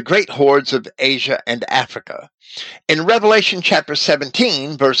of the great hordes of Asia and Africa. In Revelation chapter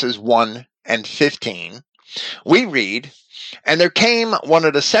 17, verses 1 and 15, we read, and there came one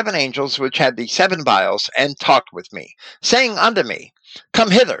of the 7 angels which had the 7 vials, and talked with me, saying unto me, come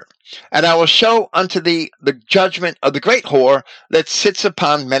hither, and I will show unto thee the judgment of the great whore that sits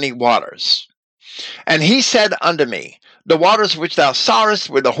upon many waters. And he said unto me, the waters which thou sawest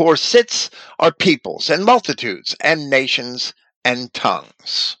where the whore sits are peoples, and multitudes, and nations, and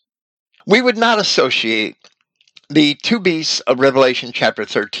tongues. We would not associate the 2 beasts of Revelation chapter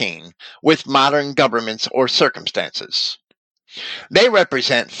 13 with modern governments or circumstances. They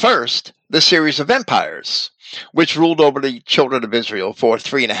represent, first, the series of empires, which ruled over the children of Israel for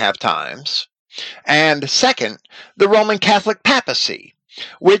 3.5 times, and second, the Roman Catholic papacy,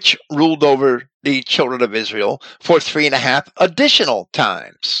 which ruled over the children of Israel for 3.5 additional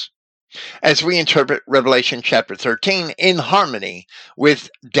times, as we interpret Revelation chapter 13 in harmony with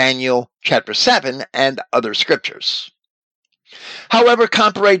Daniel chapter 7 and other scriptures. However,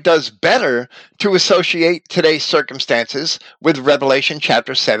 Comparet does better to associate today's circumstances with Revelation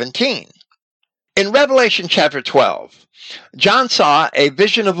chapter 17. In Revelation chapter 12, John saw a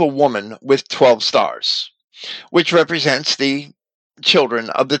vision of a woman with 12 stars, which represents the children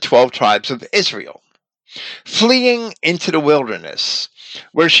of the 12 tribes of Israel, fleeing into the wilderness,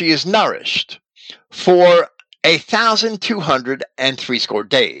 where she is nourished for 1,260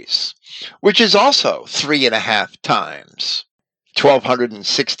 days, which is also 3.5 times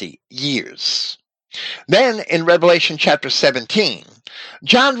 1,260 years. Then in Revelation chapter 17,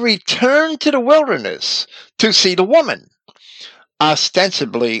 John returned to the wilderness to see the woman,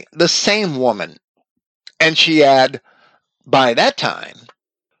 ostensibly the same woman, and she had, by that time,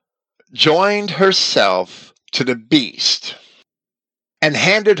 joined herself to the beast and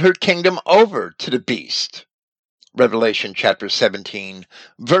handed her kingdom over to the beast. Revelation chapter 17,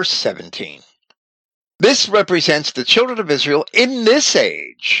 verse 17. This represents the children of Israel in this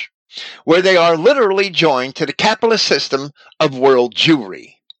age, where they are literally joined to the capitalist system of world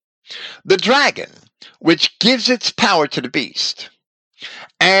Jewry, the dragon, which gives its power to the beast,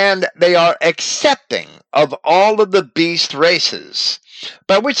 and they are accepting of all of the beast races,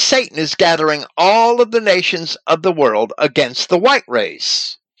 by which Satan is gathering all of the nations of the world against the white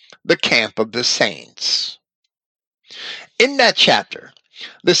race, the camp of the saints. In that chapter,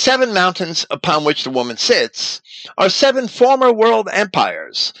 the 7 mountains upon which the woman sits are 7 former world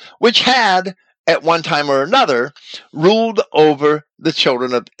empires, which had, at one time or another, ruled over the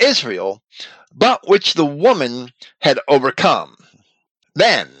children of Israel, but which the woman had overcome.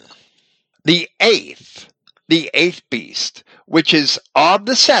 Then, the eighth beast, which is of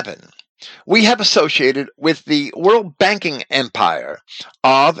the 7, we have associated with the world banking empire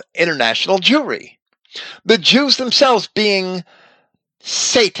of international Jewry. The Jews themselves, being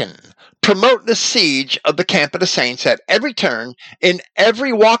Satan, promote the siege of the camp of the saints at every turn, in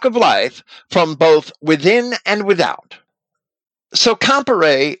every walk of life, from both within and without. So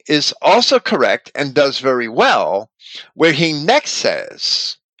Comparet is also correct and does very well, where he next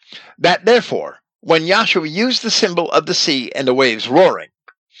says that therefore, when Yahshua used the symbol of the sea and the waves roaring,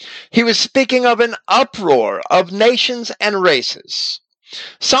 he was speaking of an uproar of nations and races.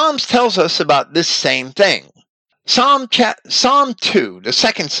 Psalms tells us about this same thing. Psalm 2, the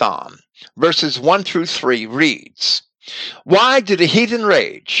second Psalm, verses 1 through 3 reads, why do the heathen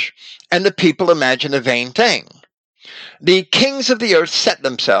rage, and the people imagine a vain thing? The kings of the earth set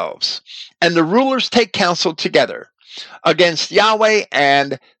themselves, and the rulers take counsel together against Yahweh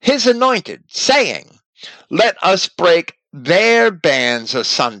and his anointed, saying, let us break their bands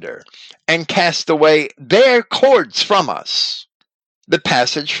asunder, and cast away their cords from us. The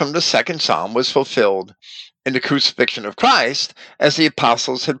passage from the second Psalm was fulfilled in the crucifixion of Christ, as the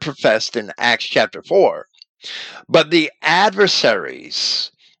apostles had professed in Acts chapter 4. But the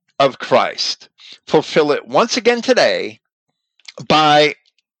adversaries of Christ fulfill it once again today by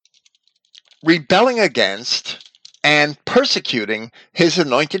rebelling against and persecuting his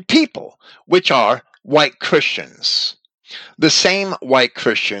anointed people, which are white Christians. The same white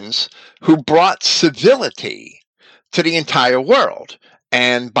Christians who brought civility to the entire world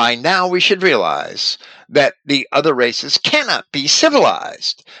And by now we should realize that the other races cannot be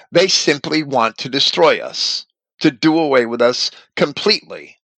civilized. They simply want to destroy us, to do away with us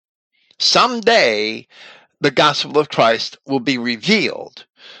completely. Someday, the gospel of Christ will be revealed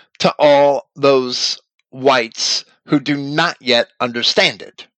to all those whites who do not yet understand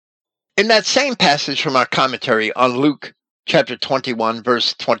it. In that same passage from our commentary on Luke chapter 21,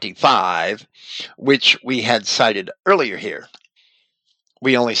 verse 25, which we had cited earlier here,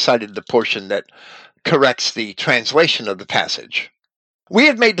 we only cited the portion that corrects the translation of the passage. We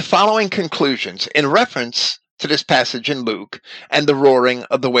had made the following conclusions in reference to this passage in Luke and the roaring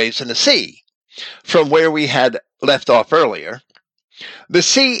of the waves in the sea, from where we had left off earlier. The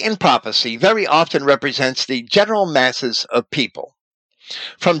sea in prophecy very often represents the general masses of people.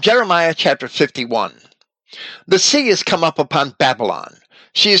 From Jeremiah chapter 51, the sea is come up upon Babylon.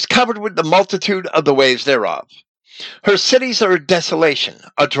 She is covered with the multitude of the waves thereof. Her cities are a desolation,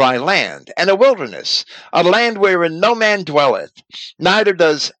 a dry land, and a wilderness, a land wherein no man dwelleth, neither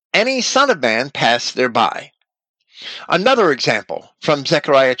does any son of man pass thereby. Another example from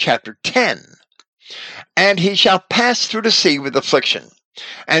Zechariah chapter 10. And he shall pass through the sea with affliction,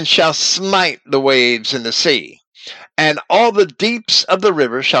 and shall smite the waves in the sea, and all the deeps of the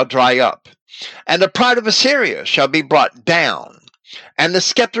river shall dry up, and the pride of Assyria shall be brought down, and the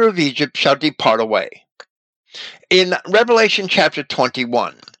scepter of Egypt shall depart away. In Revelation chapter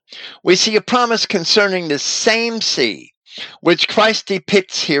 21, we see a promise concerning this same sea, which Christ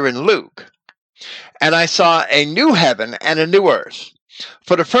depicts here in Luke. And I saw a new heaven and a new earth,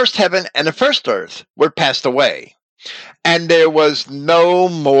 for the first heaven and the first earth were passed away, and there was no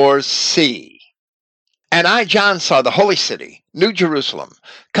more sea. And I, John, saw the holy city, New Jerusalem,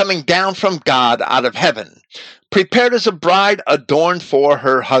 coming down from God out of heaven, prepared as a bride adorned for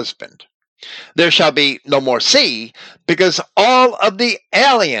her husband. There shall be no more sea, because all of the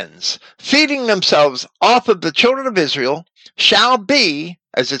aliens feeding themselves off of the children of Israel shall be,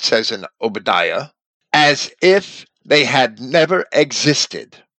 as it says in Obadiah, as if they had never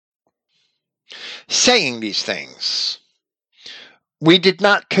existed. Saying these things, we did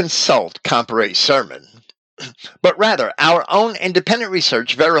not consult Comparet's sermon, but rather our own independent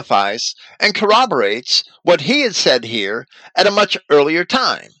research verifies and corroborates what he had said here at a much earlier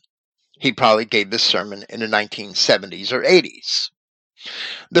time. He probably gave this sermon in the 1970s or 80s.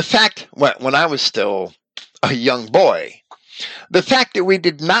 The fact, when I was still a young boy, the fact that we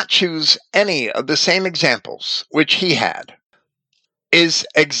did not choose any of the same examples which he had is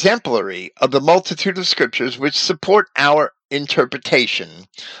exemplary of the multitude of scriptures which support our interpretation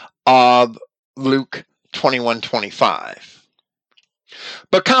of Luke 21:25.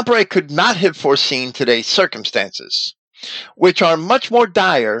 But Comparet could not have foreseen today's circumstances, which are much more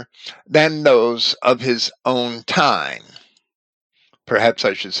dire than those of his own time. Perhaps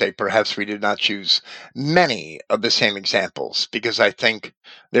I should say, perhaps we did not choose many of the same examples, because I think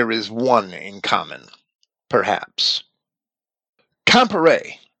there is one in common. Perhaps.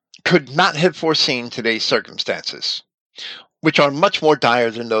 Comparet could not have foreseen today's circumstances, which are much more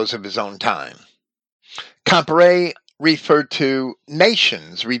dire than those of his own time. Comparet referred to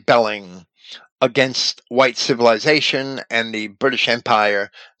nations rebelling against white civilization and the British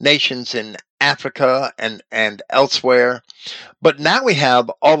Empire, nations in Africa and elsewhere. But now we have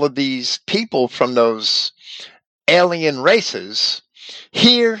all of these people from those alien races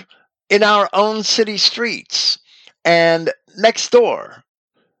here in our own city streets and next door,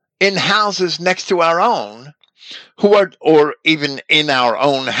 in houses next to our own, who are, or even in our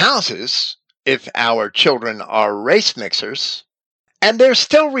own houses, if our children are race mixers, and they're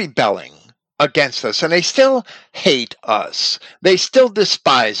still rebelling against us, and they still hate us. They still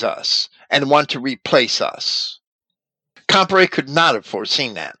despise us and want to replace us. Comparet could not have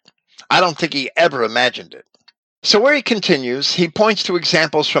foreseen that. I don't think he ever imagined it. So where he continues, he points to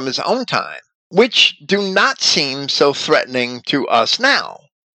examples from his own time, which do not seem so threatening to us now.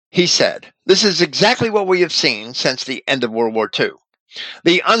 He said, "This is exactly what we have seen since the end of World War II.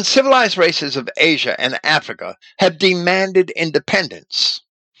 The uncivilized races of Asia and Africa have demanded independence.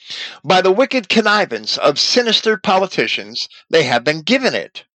 By the wicked connivance of sinister politicians, they have been given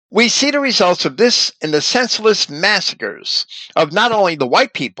it. We see the results of this in the senseless massacres of not only the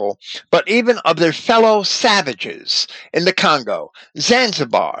white people, but even of their fellow savages in the Congo,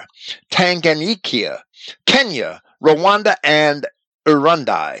 Zanzibar, Tanganyika, Kenya, Rwanda, and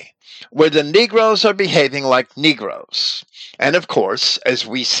Urundi, where the Negroes are behaving like Negroes. And of course, as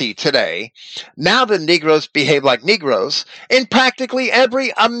we see today, now the Negroes behave like Negroes in practically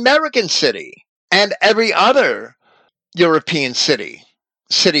every American city and every other European city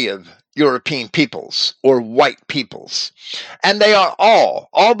of European peoples or white peoples. And they are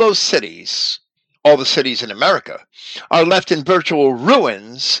all those cities, all the cities in America, are left in virtual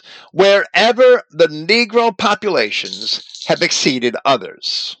ruins wherever the Negro populations have exceeded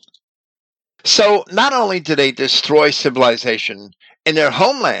others. So not only do they destroy civilization in their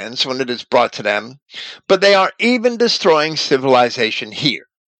homelands when it is brought to them, but they are even destroying civilization here.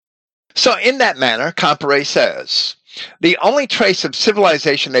 So in that manner, Comparet says, the only trace of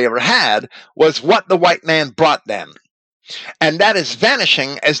civilization they ever had was what the white man brought them. And that is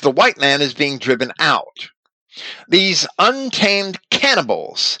vanishing as the white man is being driven out. These untamed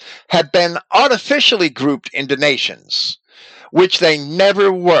cannibals have been artificially grouped into nations, which they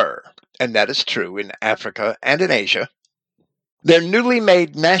never were. And that is true in Africa and in Asia. Their newly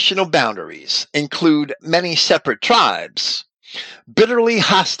made national boundaries include many separate tribes, bitterly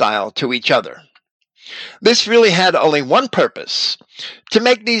hostile to each other. This really had only one purpose, to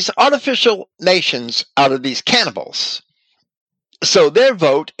make these artificial nations out of these cannibals. So their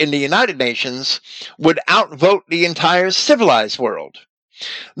vote in the United Nations would outvote the entire civilized world.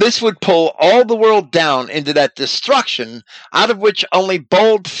 This would pull all the world down into that destruction out of which only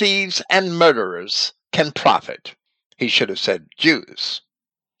bold thieves and murderers can profit. He should have said Jews.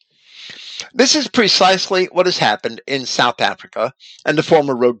 This is precisely what has happened in South Africa and the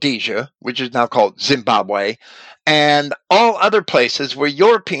former Rhodesia, which is now called Zimbabwe, and all other places where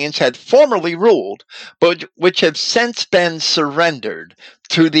Europeans had formerly ruled, but which have since been surrendered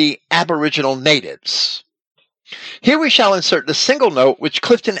to the Aboriginal natives. Here we shall insert the single note which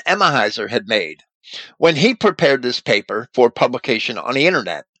Clifton Emahiser had made when he prepared this paper for publication on the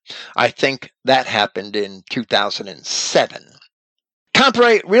internet. I think that happened in 2007.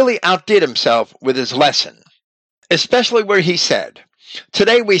 Comparet really outdid himself with his lesson, especially where he said,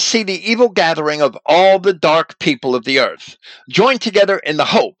 today we see the evil gathering of all the dark people of the earth, joined together in the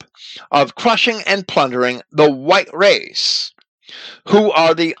hope of crushing and plundering the white race, who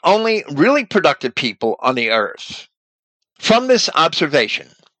are the only really productive people on the earth. From this observation,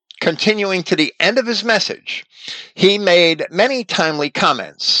 continuing to the end of his message, he made many timely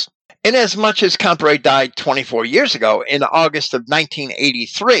comments. Inasmuch as Comparet died 24 years ago in August of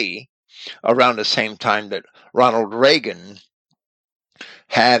 1983, around the same time that Ronald Reagan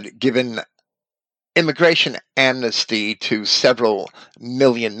had given immigration amnesty to several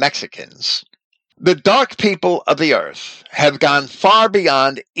million Mexicans, the dark people of the earth have gone far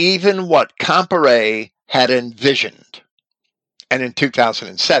beyond even what Comparet had envisioned. And in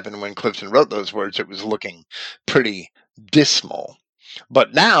 2007, when Clifton wrote those words, it was looking pretty dismal.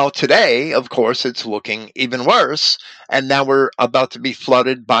 But now, today, of course, it's looking even worse, and now we're about to be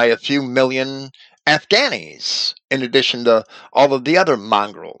flooded by a few million Afghanis, in addition to all of the other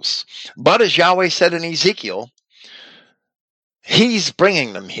mongrels. But as Yahweh said in Ezekiel, He's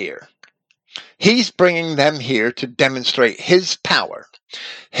bringing them here. He's bringing them here to demonstrate His power.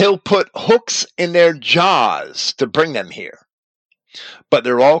 He'll put hooks in their jaws to bring them here. But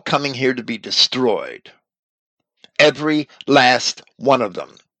they're all coming here to be destroyed. Every last one of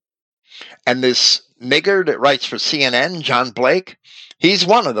them. And this nigger that writes for CNN, John Blake, he's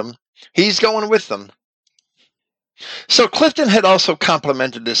one of them. He's going with them. So Clifton had also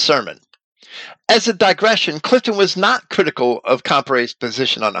complimented this sermon. As a digression, Clifton was not critical of Comparet's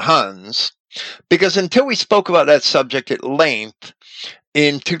position on the Huns, because until we spoke about that subject at length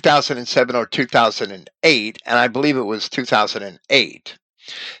in 2007 or 2008, and I believe it was 2008,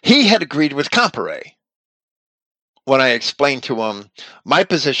 he had agreed with Comparet. When I explained to him my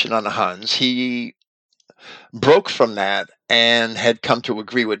position on the Huns, he broke from that and had come to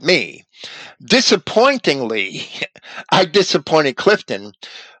agree with me. Disappointingly, I disappointed Clifton.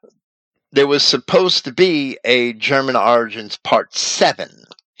 There was supposed to be a German Origins Part 7,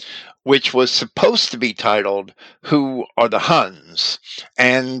 which was supposed to be titled, Who Are the Huns?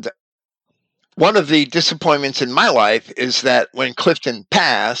 And one of the disappointments in my life is that when Clifton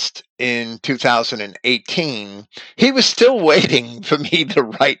passed in 2018, he was still waiting for me to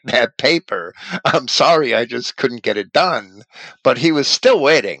write that paper. I'm sorry, I just couldn't get it done. But he was still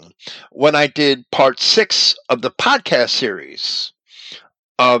waiting. When I did part 6 of the podcast series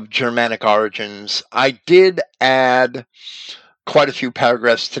of Germanic origins, I did add quite a few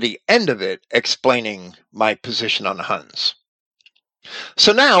paragraphs to the end of it explaining my position on the Huns.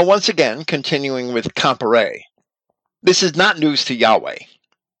 So now, once again, continuing with Comparet, this is not news to Yahweh.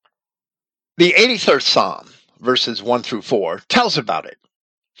 The 83rd Psalm, verses 1 through 4, tells about it.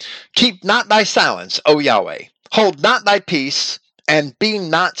 Keep not thy silence, O Yahweh. Hold not thy peace, and be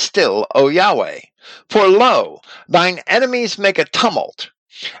not still, O Yahweh. For lo, thine enemies make a tumult,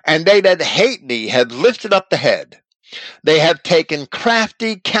 and they that hate thee have lifted up the head. They have taken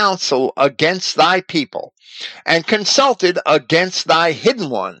crafty counsel against thy people, and consulted against thy hidden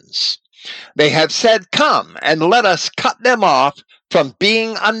ones. They have said, Come, and let us cut them off from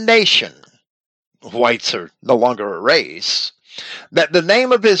being a nation. Whites are no longer a race. That the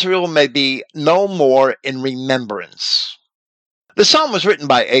name of Israel may be no more in remembrance. The psalm was written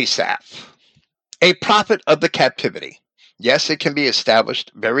by Asaph, a prophet of the captivity. Yes, it can be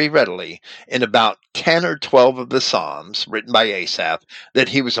established very readily in about 10 or 12 of the psalms written by Asaph that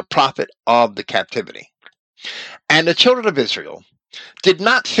he was a prophet of the captivity. And the children of Israel did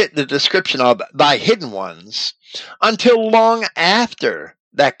not fit the description of thy hidden ones until long after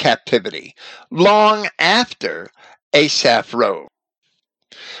that captivity, long after Asaph wrote,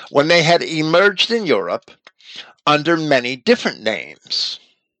 when they had emerged in Europe under many different names.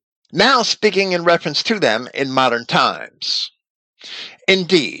 Now speaking in reference to them in modern times.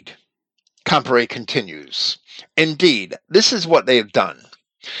 Indeed, Comparet continues, indeed, this is what they have done.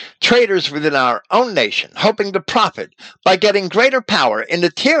 Traitors within our own nation, hoping to profit by getting greater power in the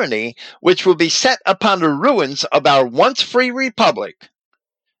tyranny which will be set upon the ruins of our once free republic.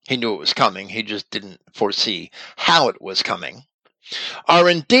 He knew it was coming, he just didn't foresee how it was coming. Are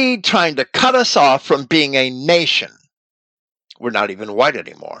indeed trying to cut us off from being a nation. We're not even white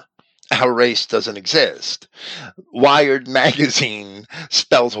anymore. Our race doesn't exist. Wired magazine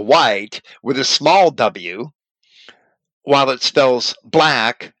spells white with a small w, while it spells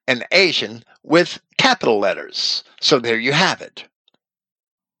black and Asian with capital letters. So there you have it.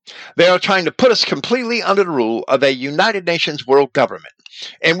 They are trying to put us completely under the rule of a United Nations world government,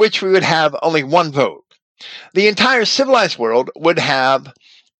 in which we would have only one vote. The entire civilized world would have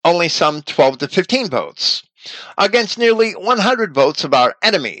only some 12 to 15 votes, against nearly 100 votes of our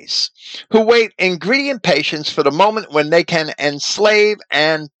enemies, who wait in greedy impatience for the moment when they can enslave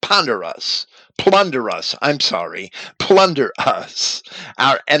and plunder us. Plunder us.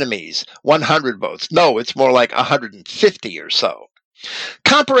 Our enemies. 100 votes. No, it's more like 150 or so.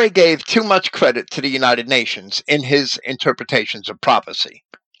 Comparet gave too much credit to the United Nations in his interpretations of prophecy.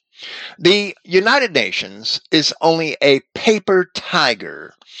 The United Nations is only a paper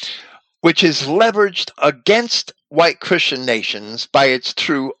tiger, which is leveraged against white Christian nations by its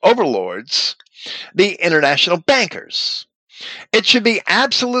true overlords, the international bankers. It should be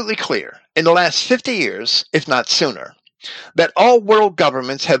absolutely clear in the last 50 years, if not sooner, that all world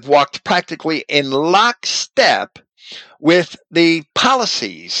governments have walked practically in lockstep with the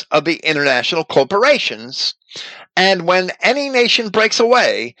policies of the international corporations, and when any nation breaks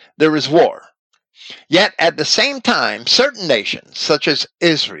away, there is war. Yet at the same time, certain nations, such as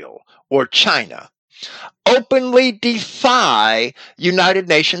Israel or China, openly defy United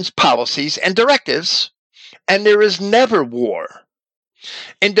Nations policies and directives, and there is never war.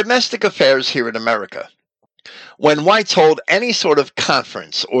 In domestic affairs here in America, when whites hold any sort of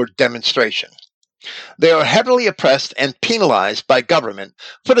conference or demonstration, they are heavily oppressed and penalized by government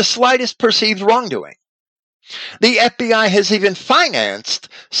for the slightest perceived wrongdoing. The FBI has even financed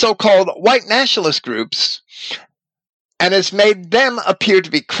so-called white nationalist groups and has made them appear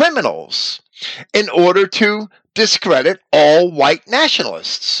to be criminals in order to discredit all white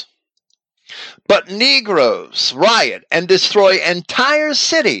nationalists. But Negroes riot and destroy entire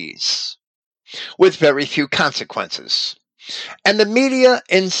cities with very few consequences. And the media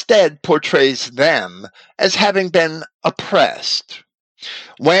instead portrays them as having been oppressed,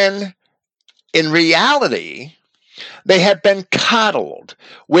 when in reality they have been coddled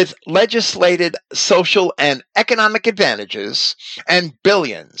with legislated social and economic advantages and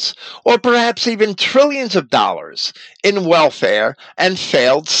billions, or perhaps even trillions of dollars in welfare and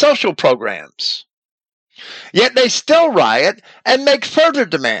failed social programs. Yet they still riot and make further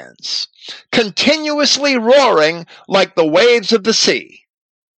demands, continuously roaring like the waves of the sea.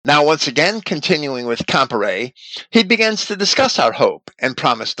 Now once again, continuing with Comparet, he begins to discuss our hope and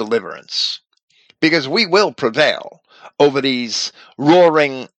promised deliverance, because we will prevail over these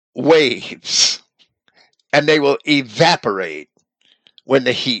roaring waves, and they will evaporate when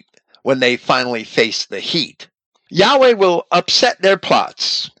they finally face the heat. Yahweh will upset their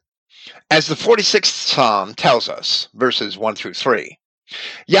plots, as the 46th Psalm tells us, verses 1 through 3.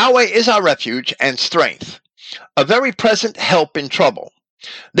 Yahweh is our refuge and strength, a very present help in trouble.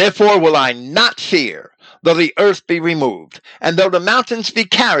 Therefore will I not fear, though the earth be removed, and though the mountains be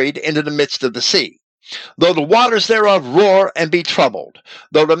carried into the midst of the sea, though the waters thereof roar and be troubled,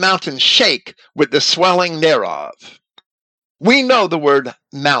 though the mountains shake with the swelling thereof. We know the word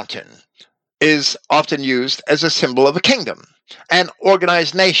mountain is often used as a symbol of a kingdom, an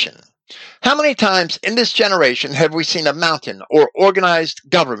organized nation. How many times in this generation have we seen a mountain or organized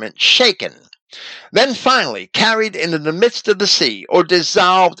government shaken then finally carried into the midst of the sea or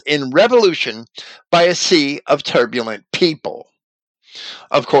dissolved in revolution by a sea of turbulent people.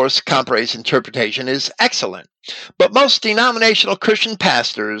 Of course, Comparet's interpretation is excellent, but most denominational Christian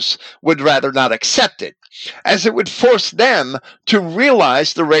pastors would rather not accept it, as it would force them to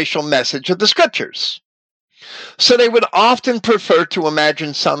realize the racial message of the scriptures. So they would often prefer to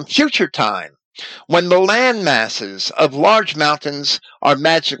imagine some future time when the land masses of large mountains are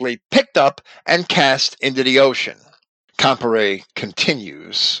magically picked up and cast into the ocean. Comparet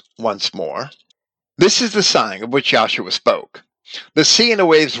continues once more. This is the sign of which Joshua spoke, the sea and the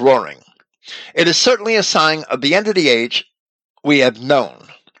waves roaring. It is certainly a sign of the end of the age we have known.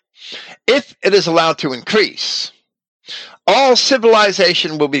 If it is allowed to increase, all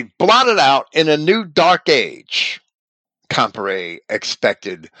civilization will be blotted out in a new dark age. Comparet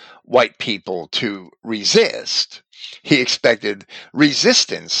expected white people to resist. He expected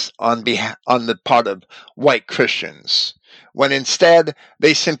resistance on the part of white Christians, when instead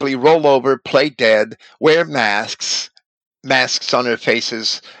they simply roll over, play dead, wear masks on their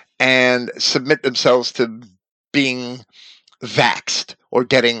faces, and submit themselves to being vaxxed or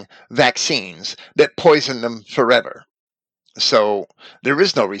getting vaccines that poison them forever. So there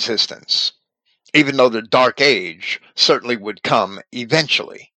is no resistance, even though the dark age certainly would come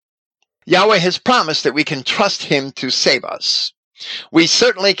eventually. Yahweh has promised that we can trust him to save us. We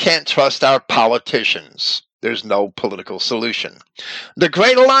certainly can't trust our politicians. There's no political solution. The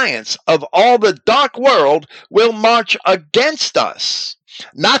great alliance of all the dark world will march against us,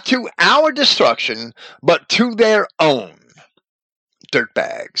 not to our destruction, but to their own.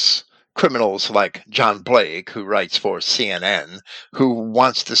 Dirtbags. Criminals like John Blake, who writes for CNN, who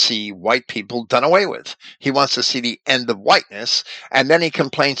wants to see white people done away with. He wants to see the end of whiteness, and then he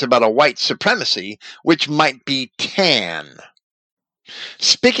complains about a white supremacy, which might be tan.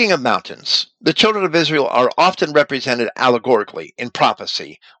 Speaking of mountains, the children of Israel are often represented allegorically in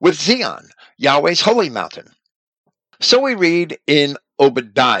prophecy with Zion, Yahweh's holy mountain. So we read in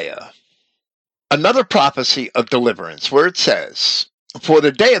Obadiah, another prophecy of deliverance, where it says, "For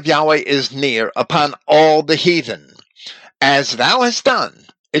the day of Yahweh is near upon all the heathen. As thou hast done,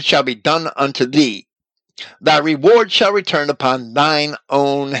 it shall be done unto thee. Thy reward shall return upon thine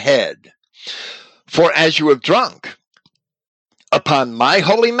own head. For as you have drunk upon my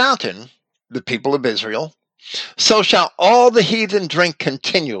holy mountain," the people of Israel, "so shall all the heathen drink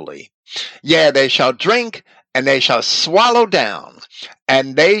continually. Yea, they shall drink, and they shall swallow down,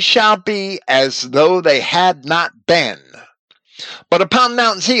 and they shall be as though they had not been. But upon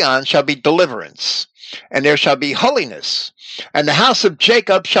Mount Zion shall be deliverance, and there shall be holiness, and the house of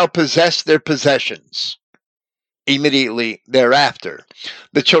Jacob shall possess their possessions." Immediately thereafter,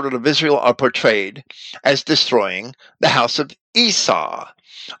 the children of Israel are portrayed as destroying the house of Esau,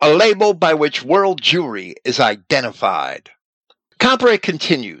 a label by which world Jewry is identified. Comparet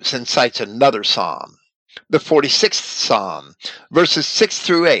continues and cites another psalm, the 46th Psalm, verses 6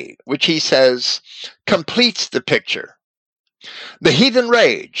 through 8, which he says completes the picture. "The heathen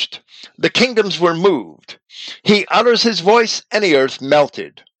raged, the kingdoms were moved. He utters his voice, and the earth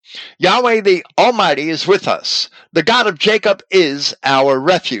melted. Yahweh the Almighty is with us. The God of Jacob is our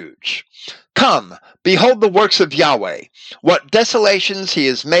refuge. Come, behold the works of Yahweh, what desolations he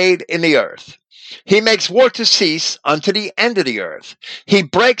has made in the earth. He makes war to cease unto the end of the earth. He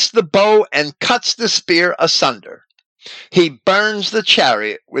breaks the bow and cuts the spear asunder. He burns the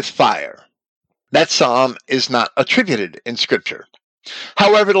chariot with fire." That psalm is not attributed in Scripture.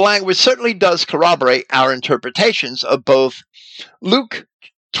 However, the language certainly does corroborate our interpretations of both Luke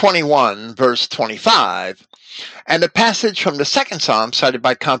 21, verse 25, and a passage from the second psalm cited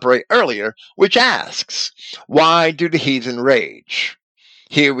by Comparet earlier, which asks, "Why do the heathen rage?"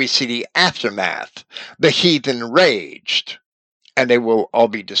 Here we see the aftermath. The heathen raged, and they will all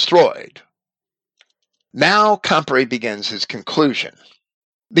be destroyed. Now Comparet begins his conclusion.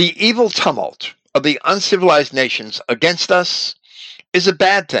 "The evil tumult of the uncivilized nations against us is a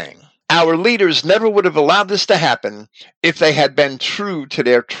bad thing. Our leaders never would have allowed this to happen if they had been true to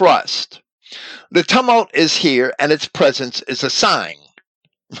their trust. The tumult is here, and its presence is a sign."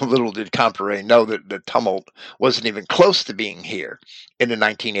 Little did Comparet know that the tumult wasn't even close to being here in the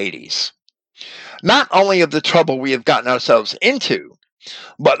 1980s. "Not only of the trouble we have gotten ourselves into,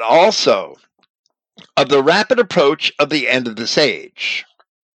 but also of the rapid approach of the end of this age."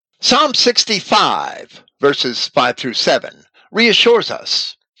 Psalm 65, verses 5 through 7, reassures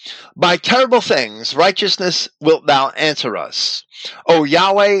us. "By terrible things righteousness wilt thou answer us, O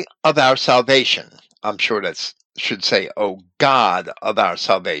Yahweh of our salvation." I'm sure that should say, "O God of our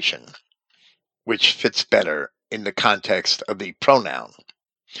salvation," which fits better in the context of the pronoun.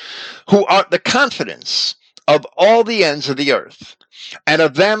 who art the confidence of all the ends of the earth, and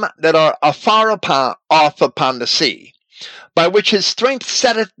of them that are off upon the sea, by which his strength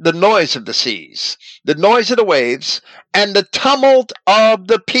setteth the noise of the seas, the noise of the waves, and the tumult of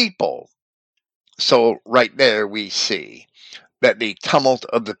the people. So right there we see that the tumult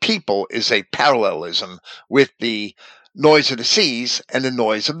of the people is a parallelism with the noise of the seas and the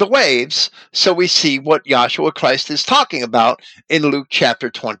noise of the waves. So we see what Yahshua Christ is talking about in Luke chapter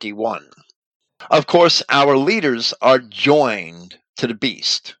 21. Of course, our leaders are joined to the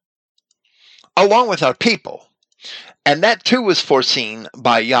beast, along with our people. And that too was foreseen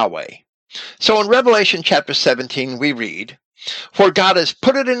by Yahweh. So in Revelation chapter 17 we read, "For God has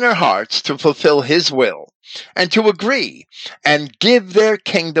put it in their hearts to fulfill his will, and to agree, and give their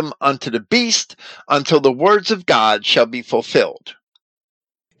kingdom unto the beast, until the words of God shall be fulfilled."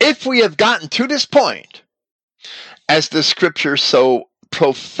 If we have gotten to this point, as the scripture so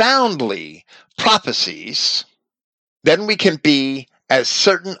profoundly prophesies, then we can be as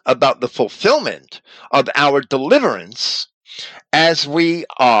certain about the fulfillment of our deliverance as we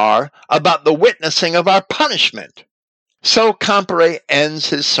are about the witnessing of our punishment. So Comparet ends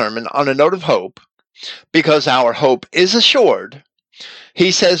his sermon on a note of hope, because our hope is assured.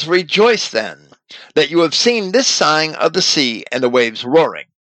 He says, "Rejoice then, that you have seen this sign of the sea and the waves roaring.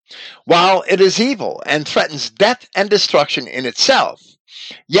 While it is evil and threatens death and destruction in itself,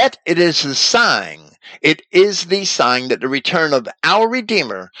 yet it is the sign that the return of our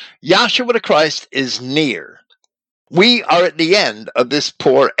Redeemer, Yahshua the Christ, is near. We are at the end of this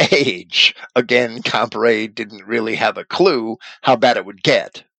poor age." Again, Comparet didn't really have a clue how bad it would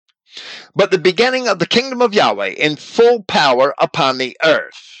get. "But the beginning of the kingdom of Yahweh in full power upon the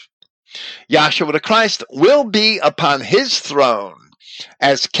earth. Yahshua the Christ will be upon his throne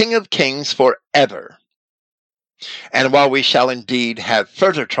as King of kings forever. And while we shall indeed have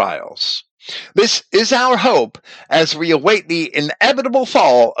further trials, this is our hope as we await the inevitable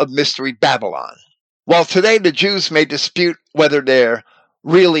fall of Mystery Babylon. While today the Jews may dispute whether there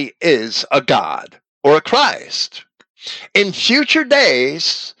really is a God or a Christ, in future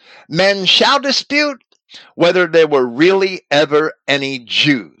days men shall dispute whether there were really ever any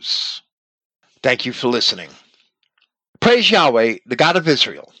Jews." Thank you for listening. Praise Yahweh, the God of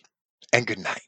Israel, and good night.